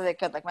many things as I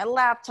could, like my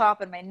laptop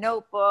and my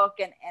notebook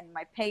and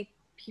my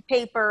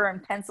paper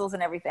and pencils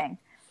and everything.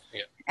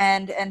 Yeah.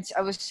 And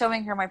I was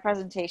showing her my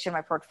presentation,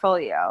 my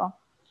portfolio,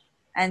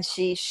 and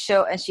she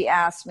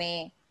asked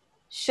me,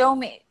 show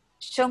me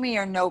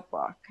your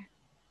notebook,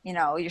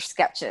 your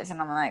sketches.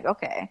 And I'm like,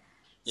 okay.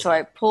 Yeah. So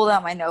I pulled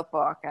out my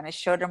notebook and I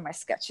showed her my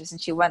sketches,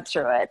 and she went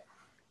through it,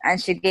 and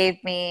she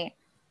gave me,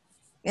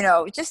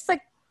 just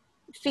like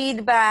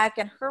feedback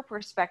and her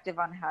perspective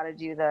on how to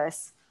do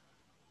this.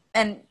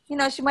 And,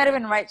 she might've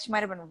been right, she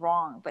might've been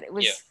wrong, but it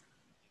was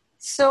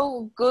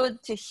so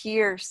good to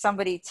hear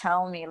somebody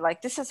tell me,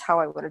 like, this is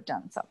how I would have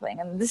done something,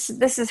 and this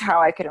is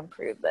how I could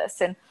improve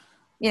this, and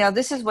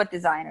this is what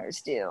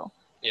designers do.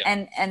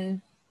 Yeah.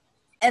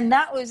 And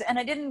that was, and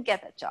I didn't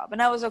get that job,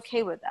 and I was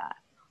okay with that,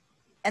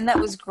 and that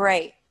was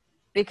great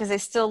because I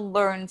still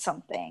learned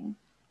something.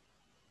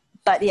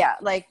 But yeah,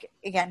 like,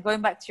 again,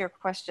 going back to your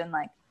question,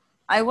 like,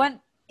 I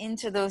went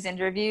into those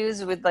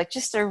interviews with like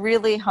just a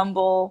really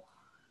humble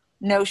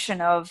notion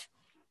of,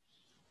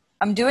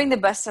 I'm doing the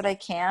best that I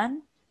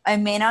can. I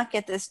may not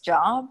get this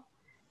job,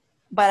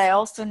 but I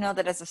also know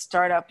that as a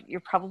startup, you're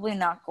probably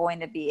not going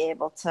to be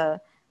able to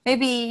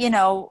maybe,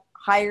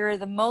 hire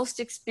the most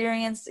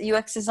experienced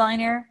UX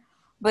designer.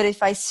 But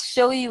if I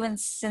show you in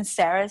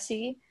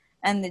sincerity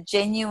and the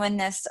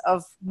genuineness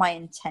of my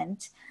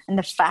intent and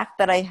the fact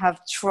that I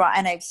have tried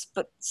and I've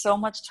put so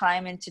much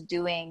time into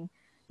doing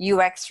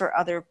UX for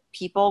other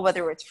people,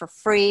 whether it's for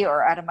free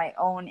or out of my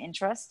own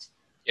interest,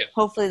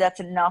 hopefully that's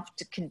enough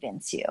to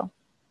convince you.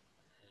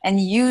 And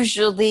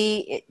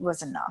usually it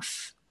was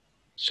enough.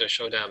 So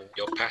show them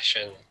your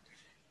passion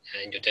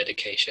and your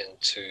dedication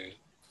to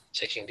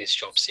taking this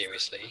job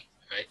seriously,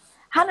 right?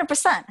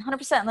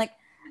 100%.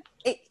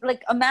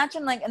 Like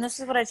imagine, like, and this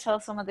is what I tell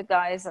some of the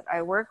guys that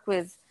I work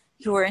with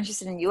who are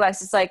interested in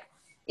UX. It's like,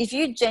 if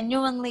you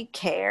genuinely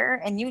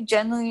care and you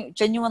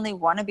genuinely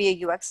want to be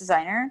a UX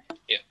designer,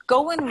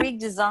 go and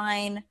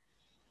redesign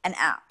an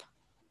app.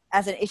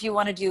 If you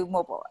want to do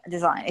mobile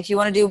design, if you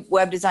want to do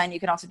web design, you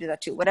can also do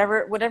that too.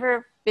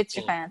 Whatever fits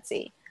your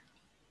fancy.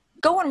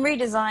 Go and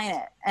redesign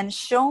it and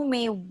show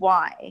me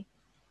why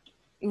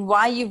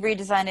you've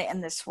redesigned it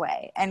in this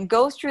way, and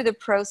go through the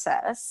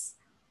process,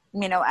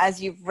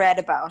 as you've read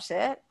about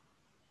it,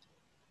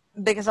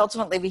 because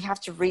ultimately we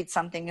have to read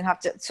something. You have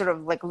to sort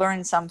of like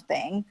learn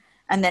something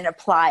and then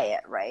apply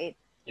it, right?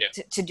 Yeah.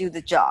 To do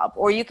the job.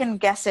 Or you can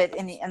guess it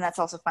and that's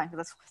also fine, because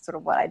that's sort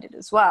of what I did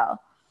as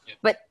well. Yeah.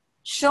 But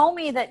show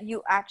me that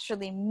you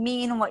actually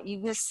mean what you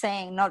were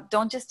saying. No,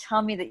 don't just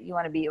tell me that you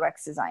want to be a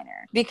UX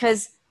designer,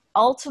 because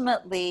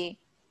ultimately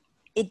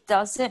it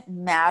doesn't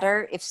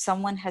matter if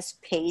someone has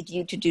paid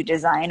you to do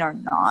design or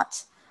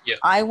not. Yeah.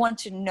 I want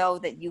to know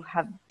that you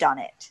have done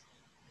it.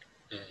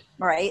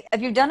 Right?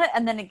 If you've done it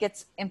and then it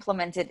gets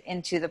implemented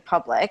into the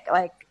public,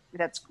 like,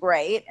 that's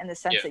great in the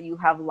sense that you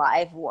have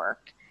live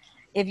work.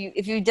 If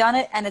you've done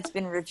it and it's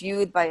been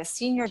reviewed by a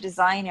senior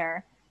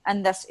designer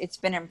and thus it's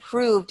been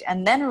improved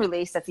and then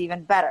released, that's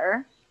even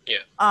better.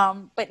 Yeah.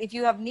 But if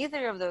you have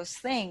neither of those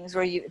things,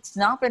 where it's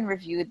not been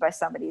reviewed by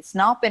somebody, it's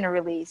not been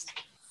released,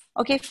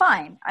 okay,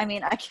 fine. I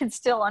mean, I can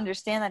still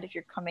understand that if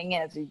you're coming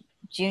in as a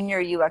junior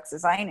UX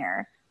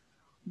designer,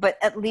 but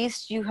at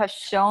least you have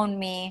shown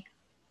me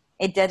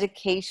a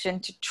dedication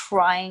to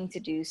trying to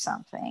do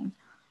something.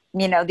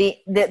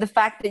 The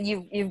fact that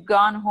you've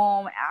gone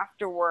home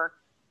after work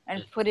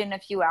and put in a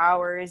few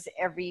hours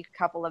every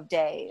couple of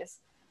days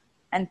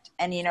and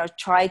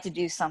try to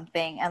do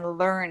something and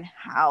learn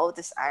how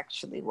this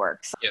actually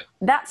works. Yeah.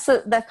 That's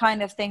the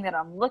kind of thing that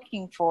I'm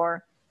looking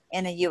for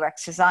in a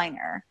UX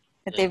designer,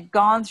 that they've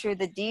gone through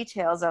the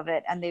details of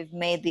it and they've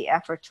made the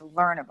effort to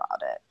learn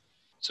about it.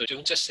 So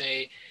don't just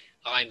say,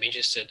 I'm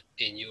interested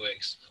in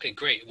UX. Okay,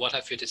 great. What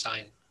have you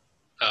designed?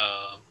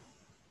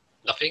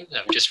 Nothing.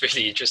 I'm just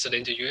really interested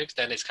into UX.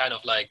 Then it's kind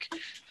of like,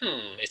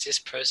 is this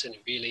person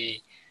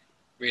really,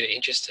 really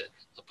interested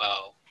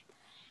about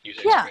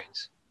user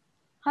experience?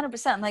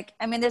 100%. Like,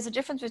 I mean, there's a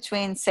difference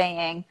between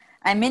saying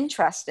I'm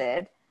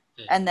interested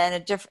and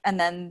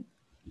then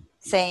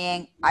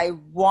saying I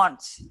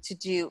want to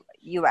do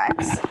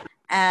UX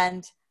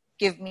and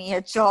give me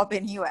a job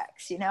in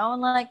UX,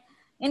 and like,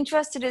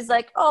 interested is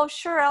like, oh,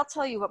 sure, I'll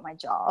tell you what my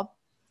job.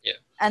 Yeah.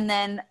 And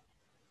then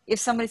if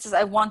somebody says,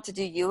 I want to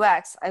do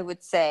UX, I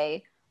would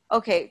say,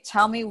 okay,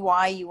 tell me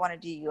why you want to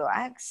do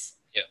UX.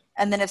 Yeah.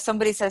 And then if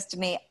somebody says to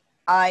me,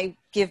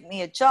 give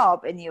me a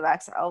job in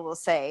UX, I will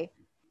say,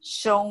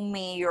 show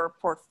me your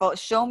portfolio,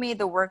 show me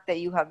the work that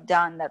you have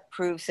done that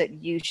proves that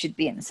you should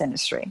be in this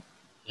industry.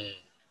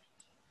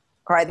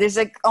 Right? There's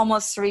like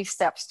almost 3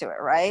 steps to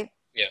it, right?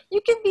 Yeah.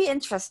 You can be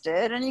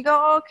interested and you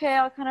go, okay,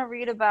 I'll kind of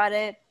read about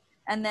it.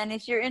 And then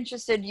if you're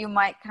interested, you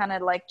might kind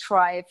of like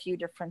try a few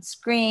different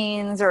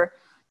screens, or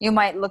you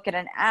might look at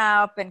an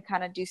app and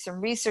kind of do some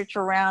research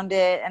around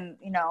it and,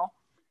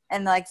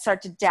 and like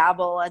start to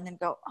dabble and then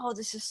go, oh,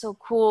 this is so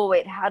cool.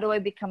 Wait, how do I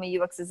become a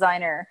UX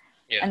designer?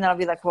 Yeah. And then I'll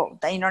be like, well,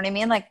 you know what I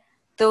mean? Like,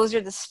 those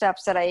are the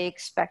steps that I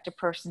expect a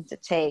person to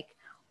take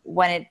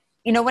when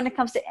it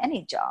comes to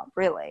any job,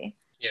 really.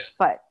 Yeah.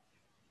 But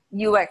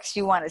UX,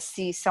 you want to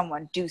see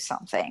someone do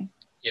something.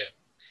 Yeah.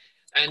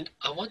 And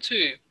I want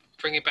to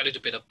bring it back a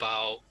little bit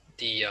about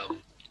the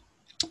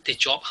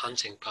job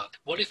hunting part.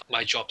 What if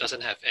my job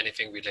doesn't have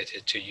anything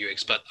related to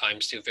UX, but I'm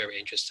still very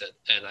interested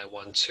and I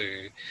want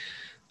to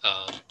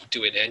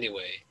do it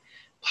anyway?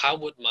 How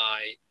would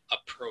my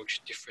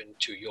approach different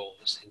to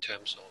yours in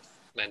terms of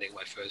landing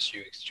my first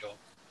UX job?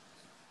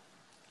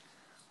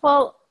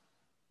 Well,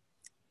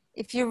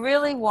 if you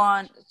really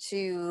want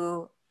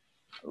to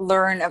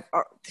learn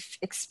or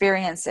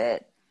experience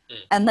it,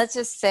 and let's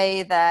just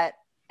say that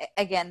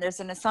again, there's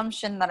an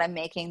assumption that I'm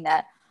making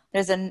that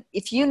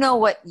if you know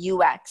what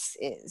UX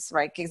is,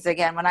 right? Because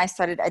again, when I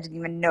started, I didn't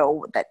even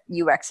know that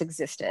UX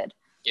existed.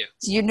 Yeah.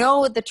 So you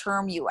know the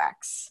term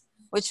UX,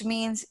 which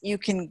means you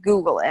can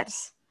Google it,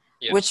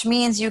 Yeah. which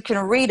means you can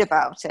read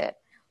about it,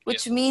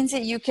 which means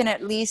that you can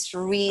at least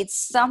read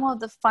some of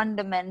the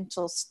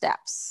fundamental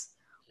steps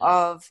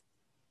of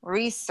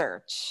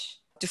research,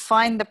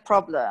 define the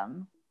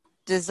problem,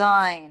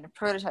 design,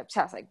 prototype,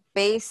 test, like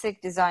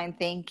basic design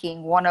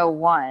thinking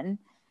 101,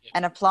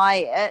 and apply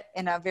it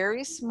in a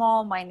very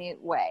small,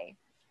 minute way.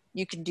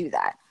 You can do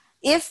that.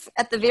 If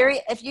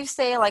you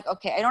say like,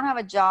 okay, I don't have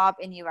a job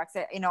in UX,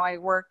 I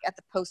work at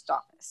the post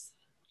office.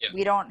 Yeah.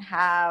 We don't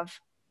have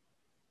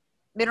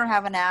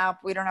an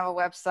app. We don't have a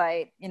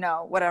website,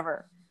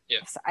 whatever.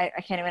 Yeah. So I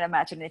can't even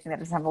imagine anything that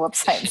doesn't have a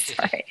website.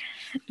 Sorry.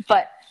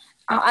 But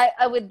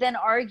I would then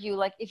argue,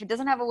 like, if it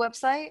doesn't have a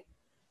website,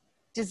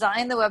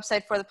 design the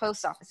website for the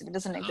post office if it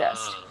doesn't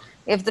exist.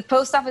 If the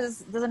post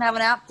office doesn't have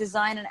an app,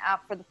 design an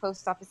app for the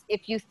post office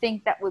if you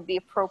think that would be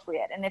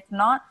appropriate. And if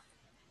not,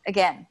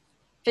 again,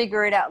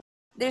 figure it out.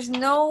 There's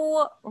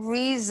no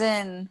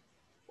reason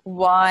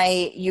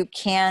why you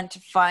can't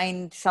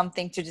find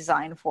something to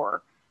design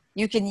for.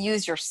 You can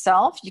use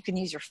yourself, you can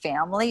use your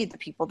family, the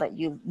people that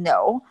you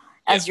know,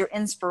 as your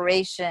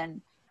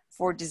inspiration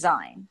for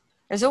design.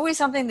 There's always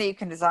something that you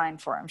can design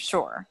for, I'm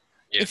sure.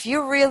 Yeah. If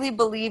you really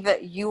believe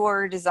that you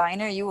are a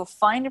designer, you will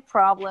find a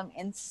problem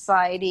in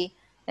society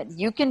that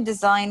you can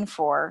design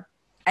for,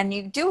 and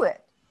you do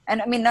it.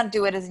 And I mean, not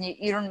do it as in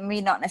you don't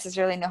may not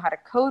necessarily know how to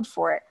code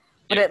for it,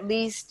 but at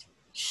least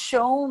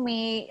show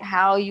me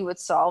how you would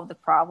solve the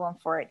problem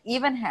for it.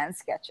 Even hand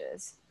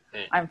sketches,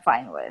 I'm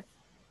fine with.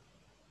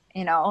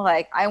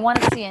 Like, I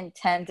want to see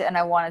intent, and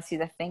I want to see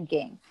the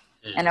thinking,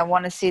 and I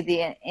want to see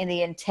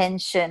the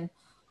intention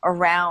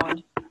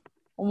around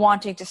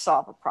wanting to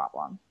solve a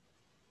problem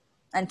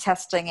and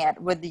testing it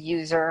with the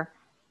user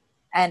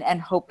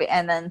and hope,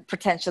 and then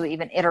potentially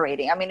even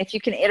iterating. I mean, if you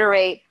can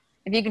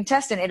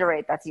test and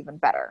iterate, that's even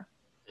better.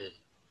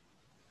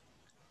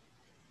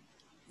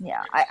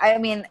 Yeah. I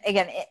mean,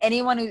 again,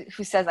 anyone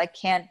who says I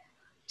can't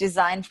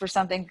design for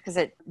something because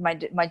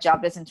my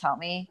job doesn't tell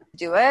me to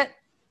do it,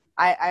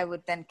 I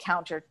would then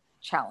counter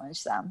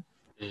challenge them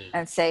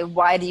and say,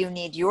 why do you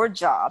need your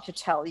job to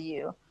tell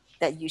you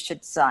that you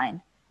should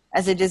design?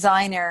 As a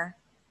designer,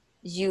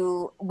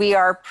 we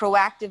are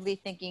proactively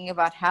thinking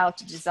about how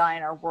to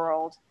design our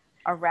world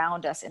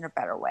around us in a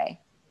better way.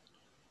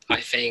 I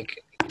think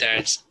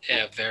that's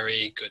a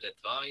very good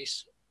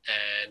advice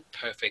and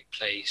perfect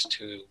place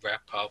to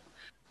wrap up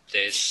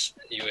this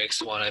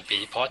UX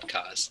Wannabe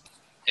podcast.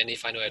 Any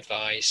final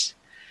advice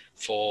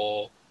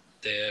for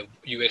the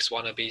UX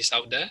wannabes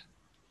out there?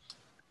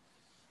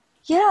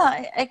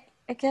 Yeah,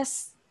 I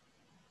guess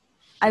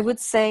I would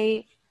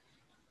say,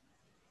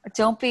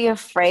 don't be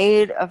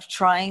afraid of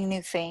trying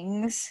new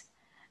things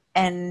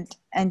and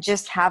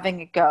just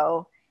having a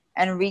go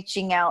and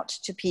reaching out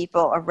to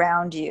people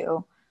around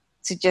you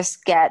to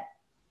just get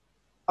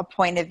a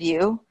point of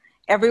view.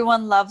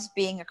 Everyone loves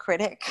being a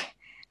critic,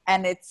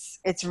 and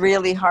it's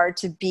really hard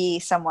to be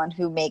someone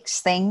who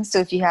makes things. So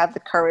if you have the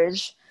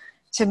courage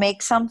to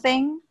make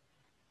something,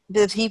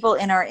 the people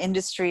in our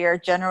industry are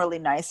generally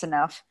nice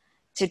enough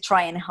to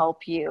try and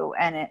help you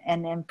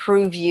and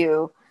improve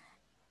you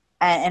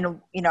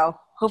and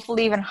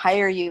hopefully even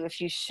hire you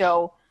if you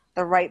show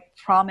the right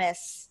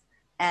promise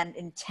and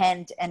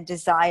intent and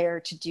desire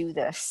to do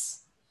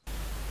this.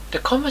 The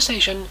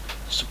conversation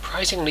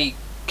surprisingly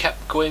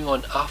kept going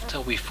on after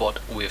we thought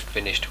we've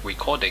finished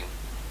recording.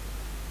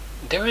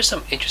 There are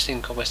some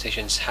interesting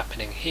conversations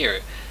happening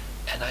here,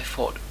 and I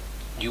thought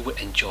you would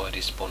enjoy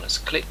this bonus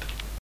clip.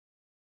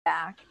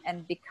 Back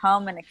and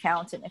become an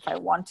accountant if I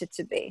wanted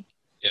to be.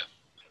 Yeah.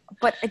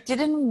 But I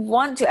didn't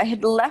want to. I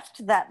had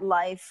left that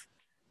life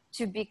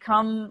to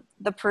become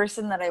the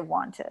person that I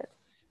wanted.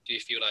 Do you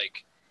feel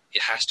like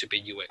it has to be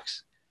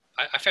UX?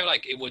 I felt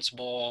like it was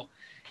more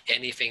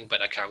anything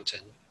but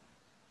accountant.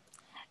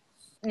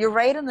 You're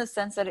right in the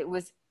sense that it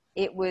was,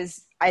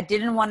 I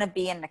didn't want to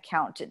be an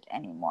accountant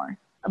anymore,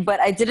 but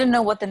I didn't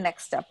know what the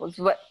next step was.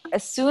 But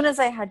as soon as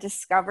I had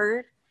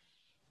discovered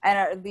and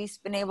at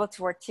least been able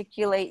to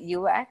articulate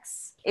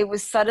UX, it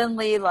was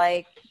suddenly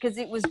like, because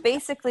it was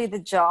basically the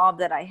job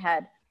that I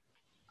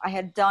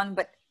had done,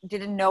 but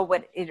didn't know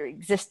what it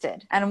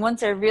existed. And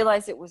once I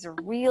realized it was a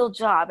real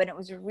job and it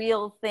was a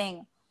real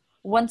thing,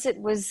 once it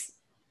was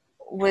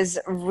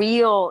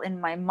real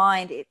in my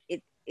mind,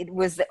 it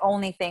was the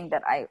only thing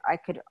that I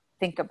could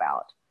think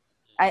about.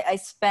 I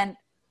spent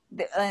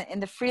in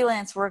the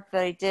freelance work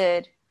that I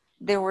did,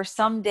 there were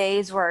some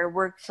days where I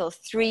worked till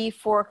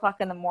 3-4 o'clock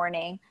in the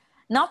morning,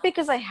 not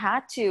because I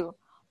had to,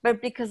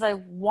 but because I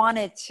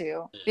wanted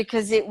to,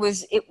 because it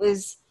was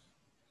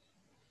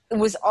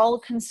all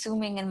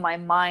consuming in my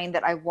mind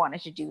that I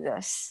wanted to do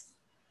this.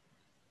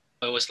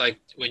 It was like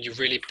when you're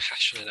really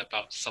passionate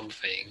about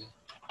something,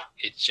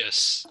 it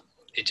just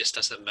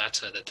doesn't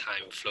matter. The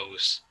time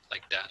flows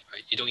like that,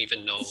 right? You don't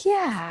even know.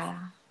 Yeah,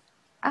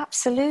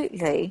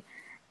 absolutely.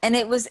 And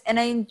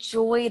I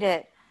enjoyed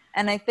it.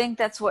 And I think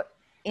that's what,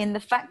 in the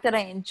fact that I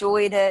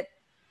enjoyed it,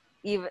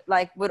 even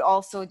like would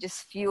also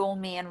just fuel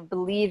me and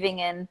believing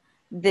in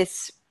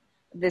this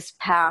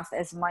path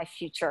as my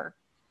future,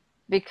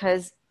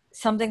 because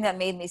something that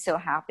made me so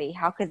happy,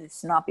 how could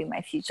this not be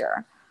my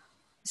future?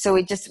 So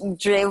it just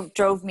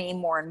drove me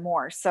more and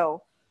more.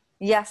 So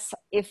yes,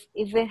 if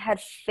it had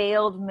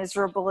failed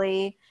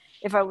miserably,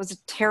 if I was a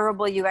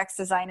terrible UX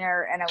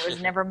designer and I was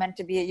never meant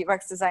to be a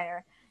UX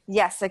designer,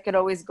 yes, I could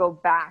always go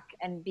back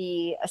and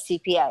be a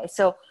CPA.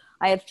 So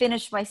I had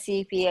finished my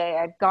CPA,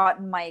 I'd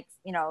gotten my,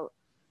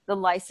 the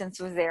license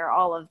was there,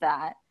 all of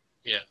that.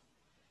 Yeah.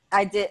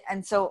 I did.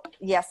 And so,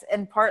 yes.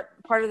 And part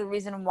of the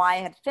reason why I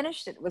had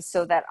finished it was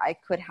so that I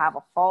could have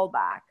a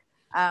fallback.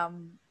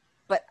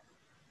 But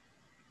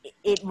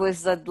it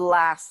was the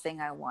last thing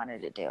I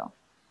wanted to do.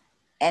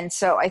 And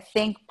so I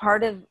think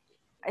part of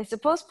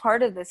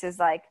this is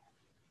like,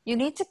 you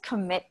need to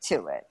commit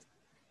to it.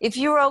 If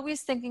you're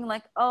always thinking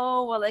like,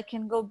 oh, well, I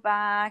can go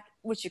back,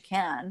 which you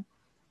can,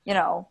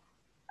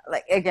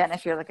 like, again,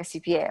 if you're like a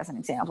CPA as an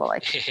example,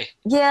 like,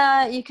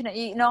 yeah, you can,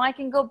 I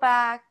can go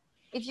back.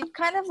 If you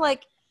kind of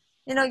like,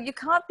 you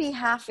can't be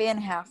half in,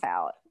 half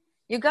out.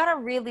 You got to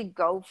really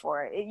go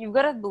for it. You've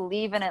got to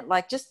believe in it.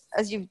 Like, just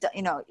as you've done,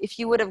 if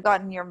you would have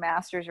gotten your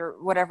master's or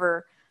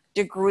whatever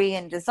degree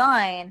in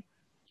design,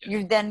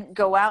 you then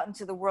go out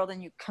into the world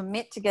and you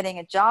commit to getting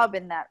a job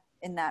in that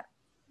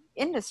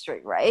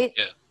industry, right?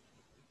 Yeah.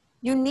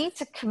 You need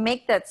to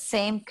make that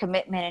same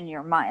commitment in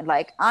your mind.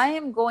 Like, I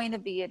am going to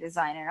be a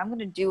designer. I'm going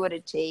to do what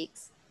it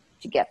takes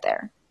to get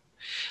there.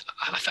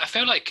 I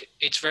feel like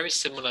it's very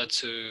similar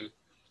to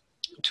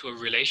a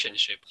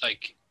relationship.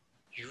 Like,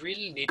 you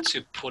really need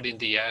to put in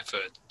the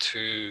effort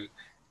to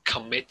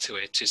commit to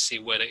it to see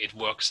whether it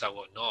works out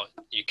or not.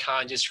 You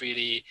can't just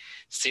really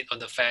sit on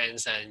the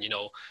fence and,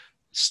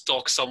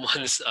 stalk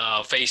someone's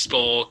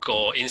Facebook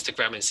or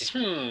Instagram and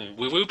say,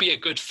 we will be a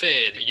good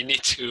fit. You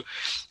need to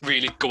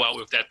really go out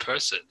with that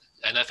person.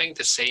 And I think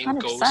the same 100%.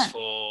 goes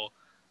for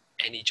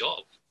any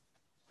job.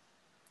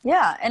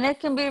 Yeah, and it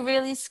can be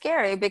really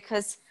scary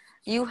because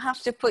you have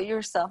to put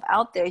yourself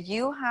out there.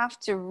 You have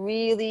to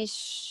really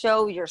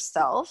show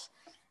yourself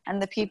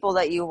and the people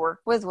that you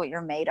work with what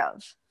you're made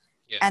of.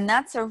 Yeah. And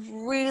that's a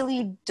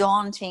really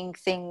daunting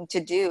thing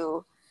to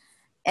do.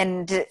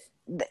 And,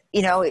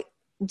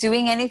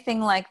 doing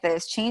anything like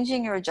this,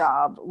 changing your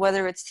job,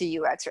 whether it's to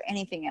UX or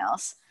anything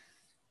else,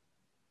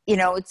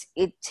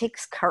 it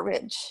takes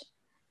courage.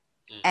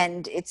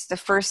 And it's the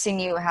first thing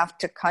you have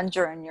to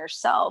conjure in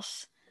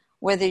yourself,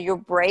 whether you're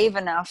brave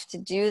enough to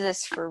do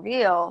this for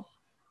real,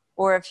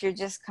 or if you're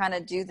just kind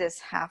of do this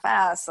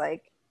half-ass.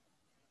 Like,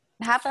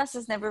 half-ass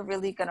is never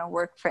really going to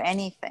work for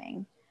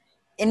anything.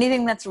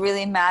 Anything that's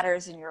really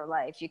matters in your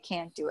life, you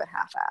can't do it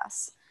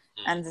half-ass.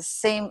 And the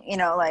same,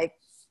 like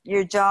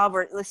your job,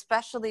 or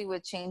especially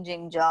with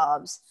changing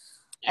jobs,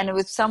 and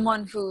with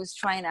someone who's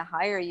trying to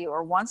hire you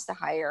or wants to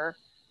hire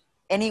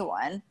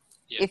anyone,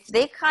 if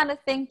they kind of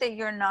think that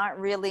you're not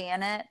really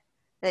in it,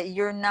 that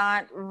you're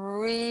not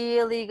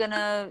really going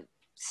to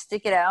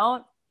stick it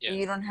out,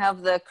 you don't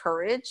have the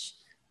courage,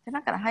 they're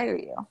not going to hire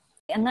you.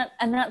 And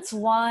that's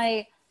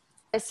why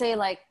I say,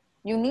 like,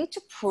 you need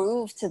to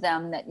prove to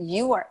them that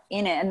you are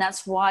in it. And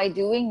that's why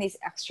doing these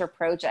extra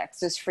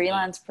projects, those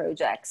freelance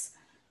projects,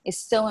 is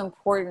so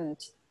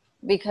important.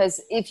 Because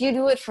if you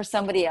do it for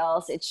somebody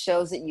else, it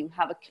shows that you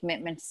have a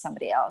commitment to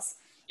somebody else.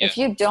 Yeah. If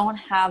you don't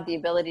have the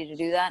ability to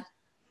do that,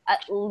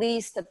 at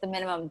least at the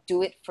minimum,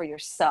 do it for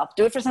yourself.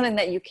 Do it for something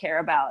that you care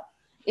about.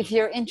 If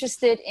you're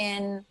interested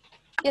in,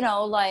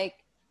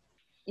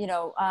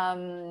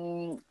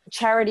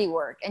 charity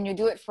work, and you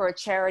do it for a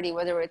charity,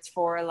 whether it's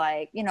for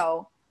like,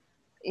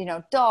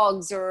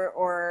 dogs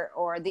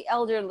or the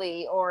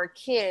elderly or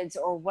kids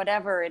or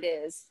whatever it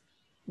is,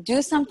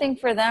 do something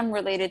for them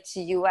related to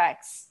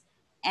UX.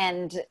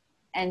 And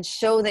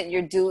show that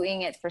you're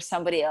doing it for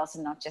somebody else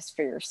and not just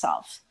for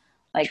yourself.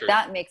 Like, True.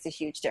 That makes a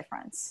huge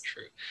difference.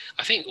 True.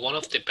 I think one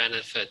of the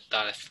benefits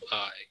that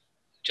I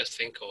just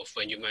think of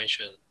when you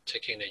mentioned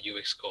taking the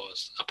UX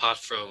course, apart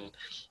from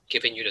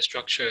giving you the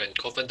structure and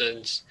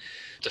confidence,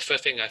 the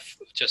first thing I've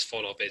just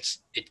thought of is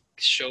it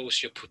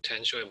shows your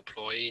potential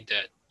employee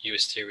that you're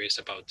serious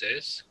about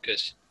this,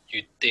 because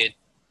you did,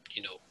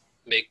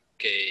 make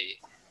a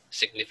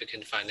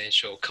significant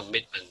financial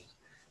commitment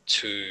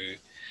to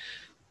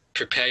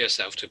prepare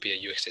yourself to be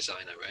a UX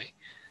designer, right?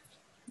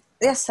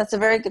 Yes, that's a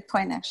very good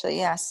point, actually.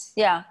 Yes.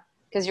 Yeah.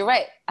 Because you're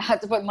right. I had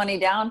to put money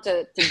down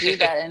to do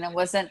that. And it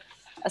wasn't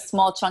a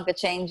small chunk of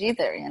change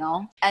either,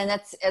 And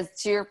that's, as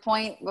to your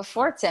point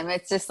before, Tim,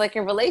 it's just like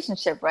a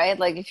relationship, right?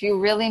 Like, if you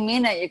really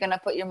mean it, you're going to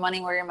put your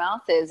money where your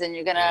mouth is, and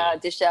you're going to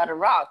dish out a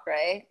rock,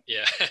 right?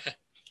 Yeah.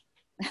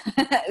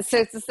 So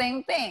it's the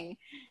same thing.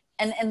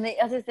 And the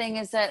other thing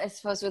is that I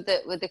suppose with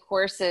the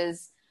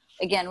courses,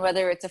 again,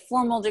 whether it's a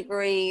formal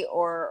degree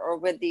or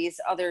with these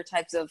other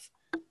types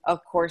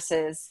of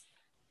courses,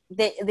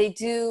 they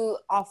do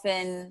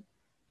often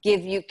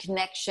give you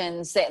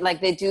connections.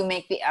 They do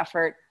make the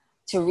effort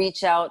to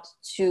reach out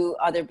to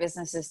other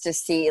businesses to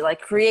see, like,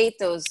 create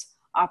those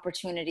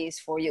opportunities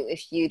for you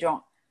if you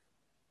don't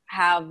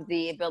have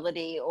the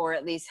ability, or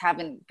at least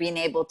haven't been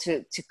able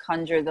to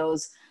conjure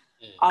those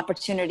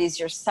opportunities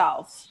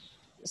yourself.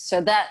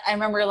 So that, I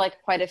remember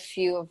like quite a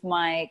few of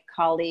my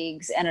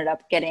colleagues ended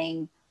up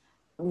getting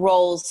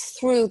roles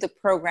through the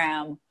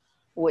program,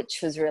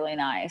 which was really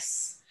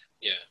nice.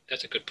 Yeah,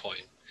 that's a good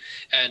point.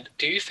 And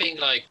do you think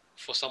like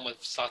for someone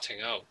starting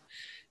out,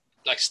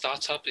 like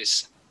startup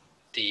is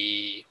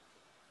the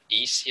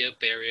easier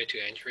barrier to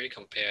entry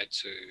compared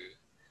to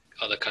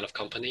other kind of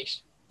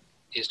companies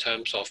in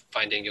terms of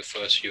finding your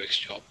first UX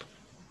job?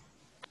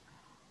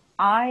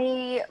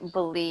 I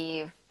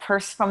believe,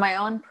 from my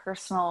own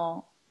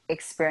personal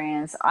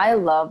experience, I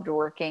loved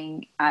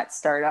working at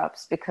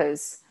startups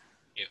because,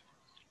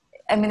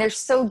 I mean, they're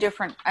so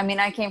different. I mean,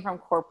 I came from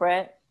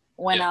corporate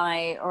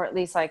or at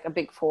least like a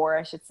big four,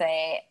 I should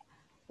say,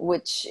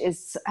 which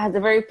has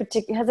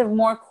a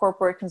more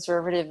corporate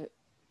conservative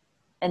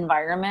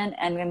environment.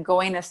 And then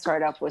going to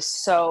startup was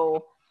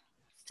so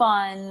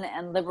fun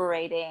and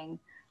liberating.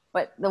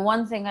 But the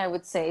one thing I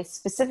would say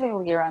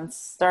specifically around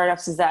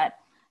startups is that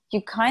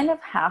you kind of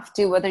have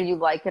to, whether you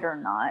like it or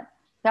not,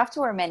 you have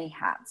to wear many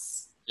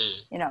hats.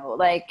 You know,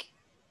 like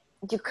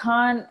you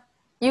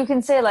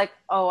can say like,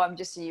 oh, I'm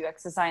just a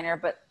UX designer,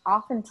 but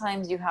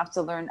oftentimes you have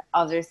to learn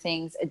other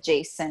things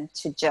adjacent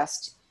to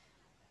just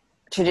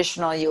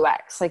traditional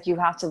UX. Like you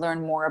have to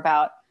learn more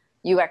about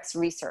UX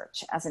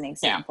research, as an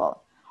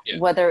example,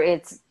 whether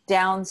it's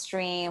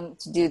downstream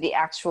to do the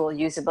actual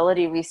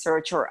usability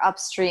research or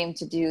upstream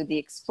to do the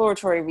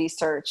exploratory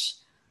research.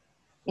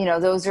 You know,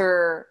 those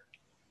are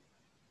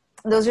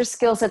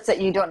skill sets that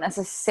you don't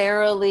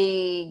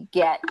necessarily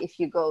get if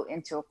you go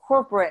into a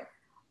corporate,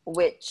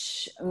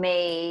 which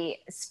may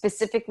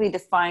specifically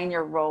define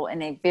your role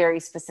in a very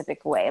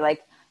specific way.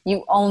 Like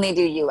you only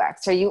do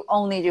UX, or you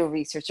only do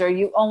research, or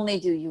you only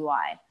do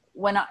UI.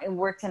 When I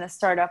worked in a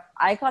startup,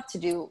 I got to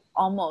do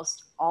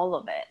almost all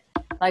of it.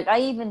 Like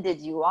I even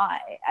did UI.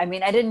 I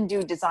mean, I didn't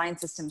do design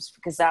systems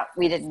because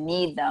we didn't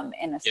need them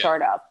in a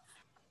startup,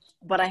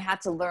 but I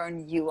had to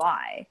learn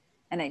UI,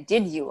 and I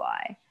did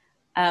UI.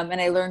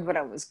 And I learned what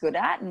I was good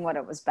at and what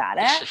I was bad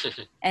at,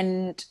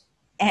 and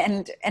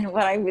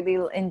what I really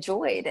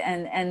enjoyed.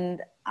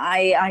 And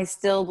I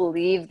still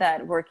believe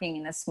that working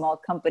in a small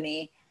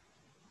company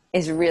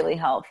is really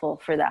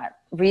helpful for that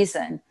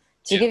reason,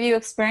 to give you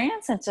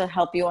experience and to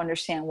help you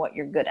understand what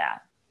you're good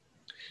at.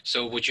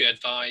 So would you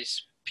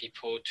advise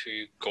people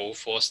to go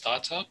for a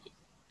startup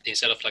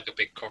instead of like a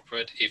big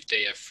corporate if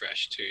they are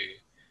fresh to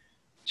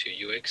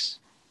UX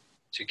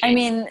to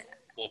gain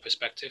more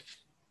perspective?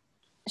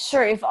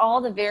 Sure, if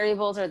all the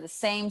variables are the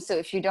same. So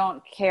if you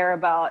don't care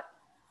about,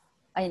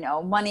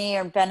 money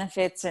or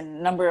benefits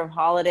and number of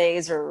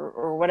holidays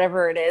or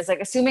whatever it is, like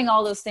assuming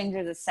all those things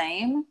are the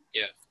same,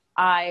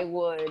 I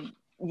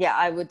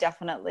would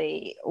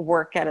definitely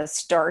work at a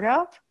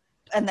startup.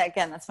 And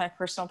again, that's my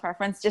personal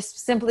preference,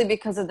 just simply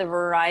because of the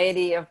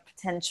variety of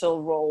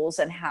potential roles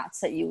and hats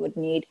that you would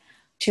need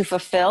to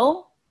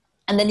fulfill.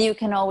 And then you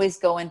can always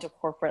go into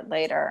corporate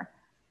later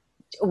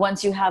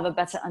once you have a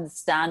better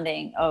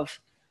understanding of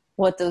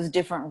what those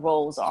different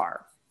roles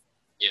are.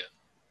 Yeah,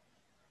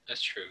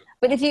 that's true.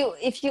 But if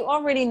you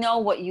already know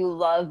what you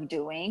love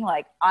doing,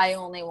 like I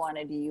only want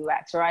to do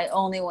UX, or I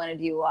only want to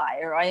do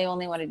UI, or I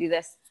only want to do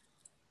this,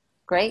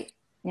 great,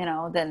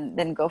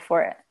 then go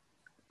for it.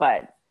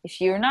 But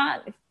if you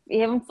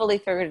haven't fully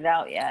figured it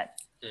out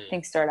yet, I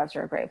think startups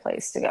are a great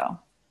place to go.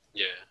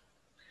 Yeah.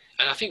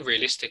 And I think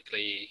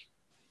realistically,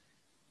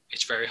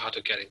 it's very hard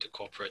to get into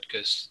corporate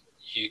because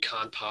you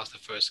can't pass the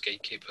first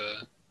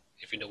gatekeeper,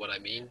 if you know what I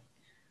mean.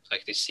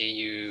 Like they see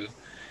you,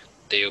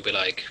 they'll be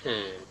like,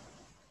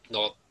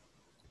 not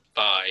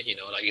buy,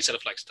 like instead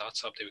of like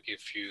startup, they will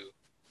give you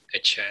a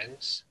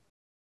chance.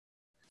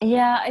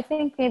 Yeah, I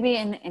think maybe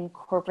in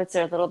corporates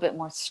they're a little bit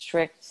more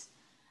strict,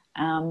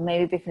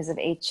 maybe because of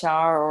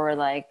HR or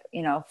like,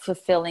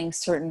 fulfilling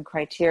certain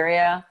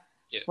criteria.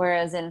 Yeah.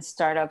 Whereas in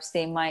startups,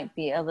 they might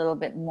be a little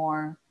bit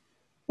more,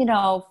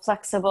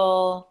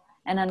 flexible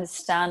and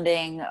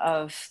understanding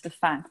of the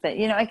fact that,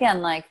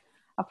 again, like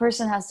a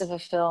person has to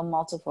fulfill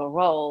multiple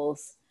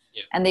roles,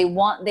 and they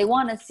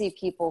want to see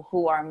people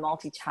who are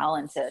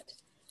multi-talented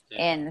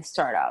in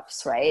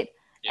startups, right?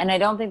 Yeah. And I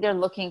don't think they're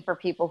looking for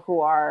people who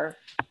are,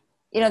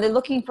 they're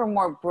looking for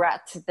more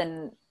breadth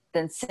than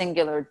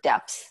singular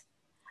depth,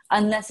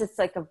 unless it's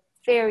like a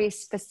very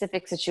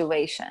specific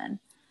situation,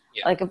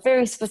 like a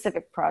very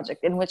specific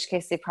project, in which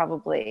case they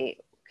probably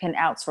can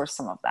outsource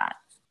some of that.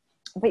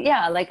 But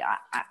yeah, like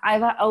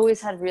I've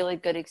always had really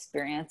good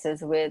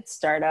experiences with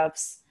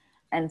startups,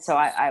 and so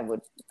I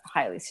would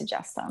highly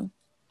suggest them.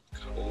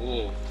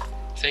 Cool.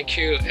 Thank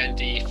you,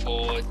 Andy,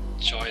 for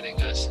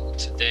joining us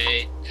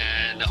today,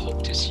 and I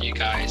hope to see you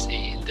guys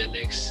in the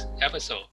next episode.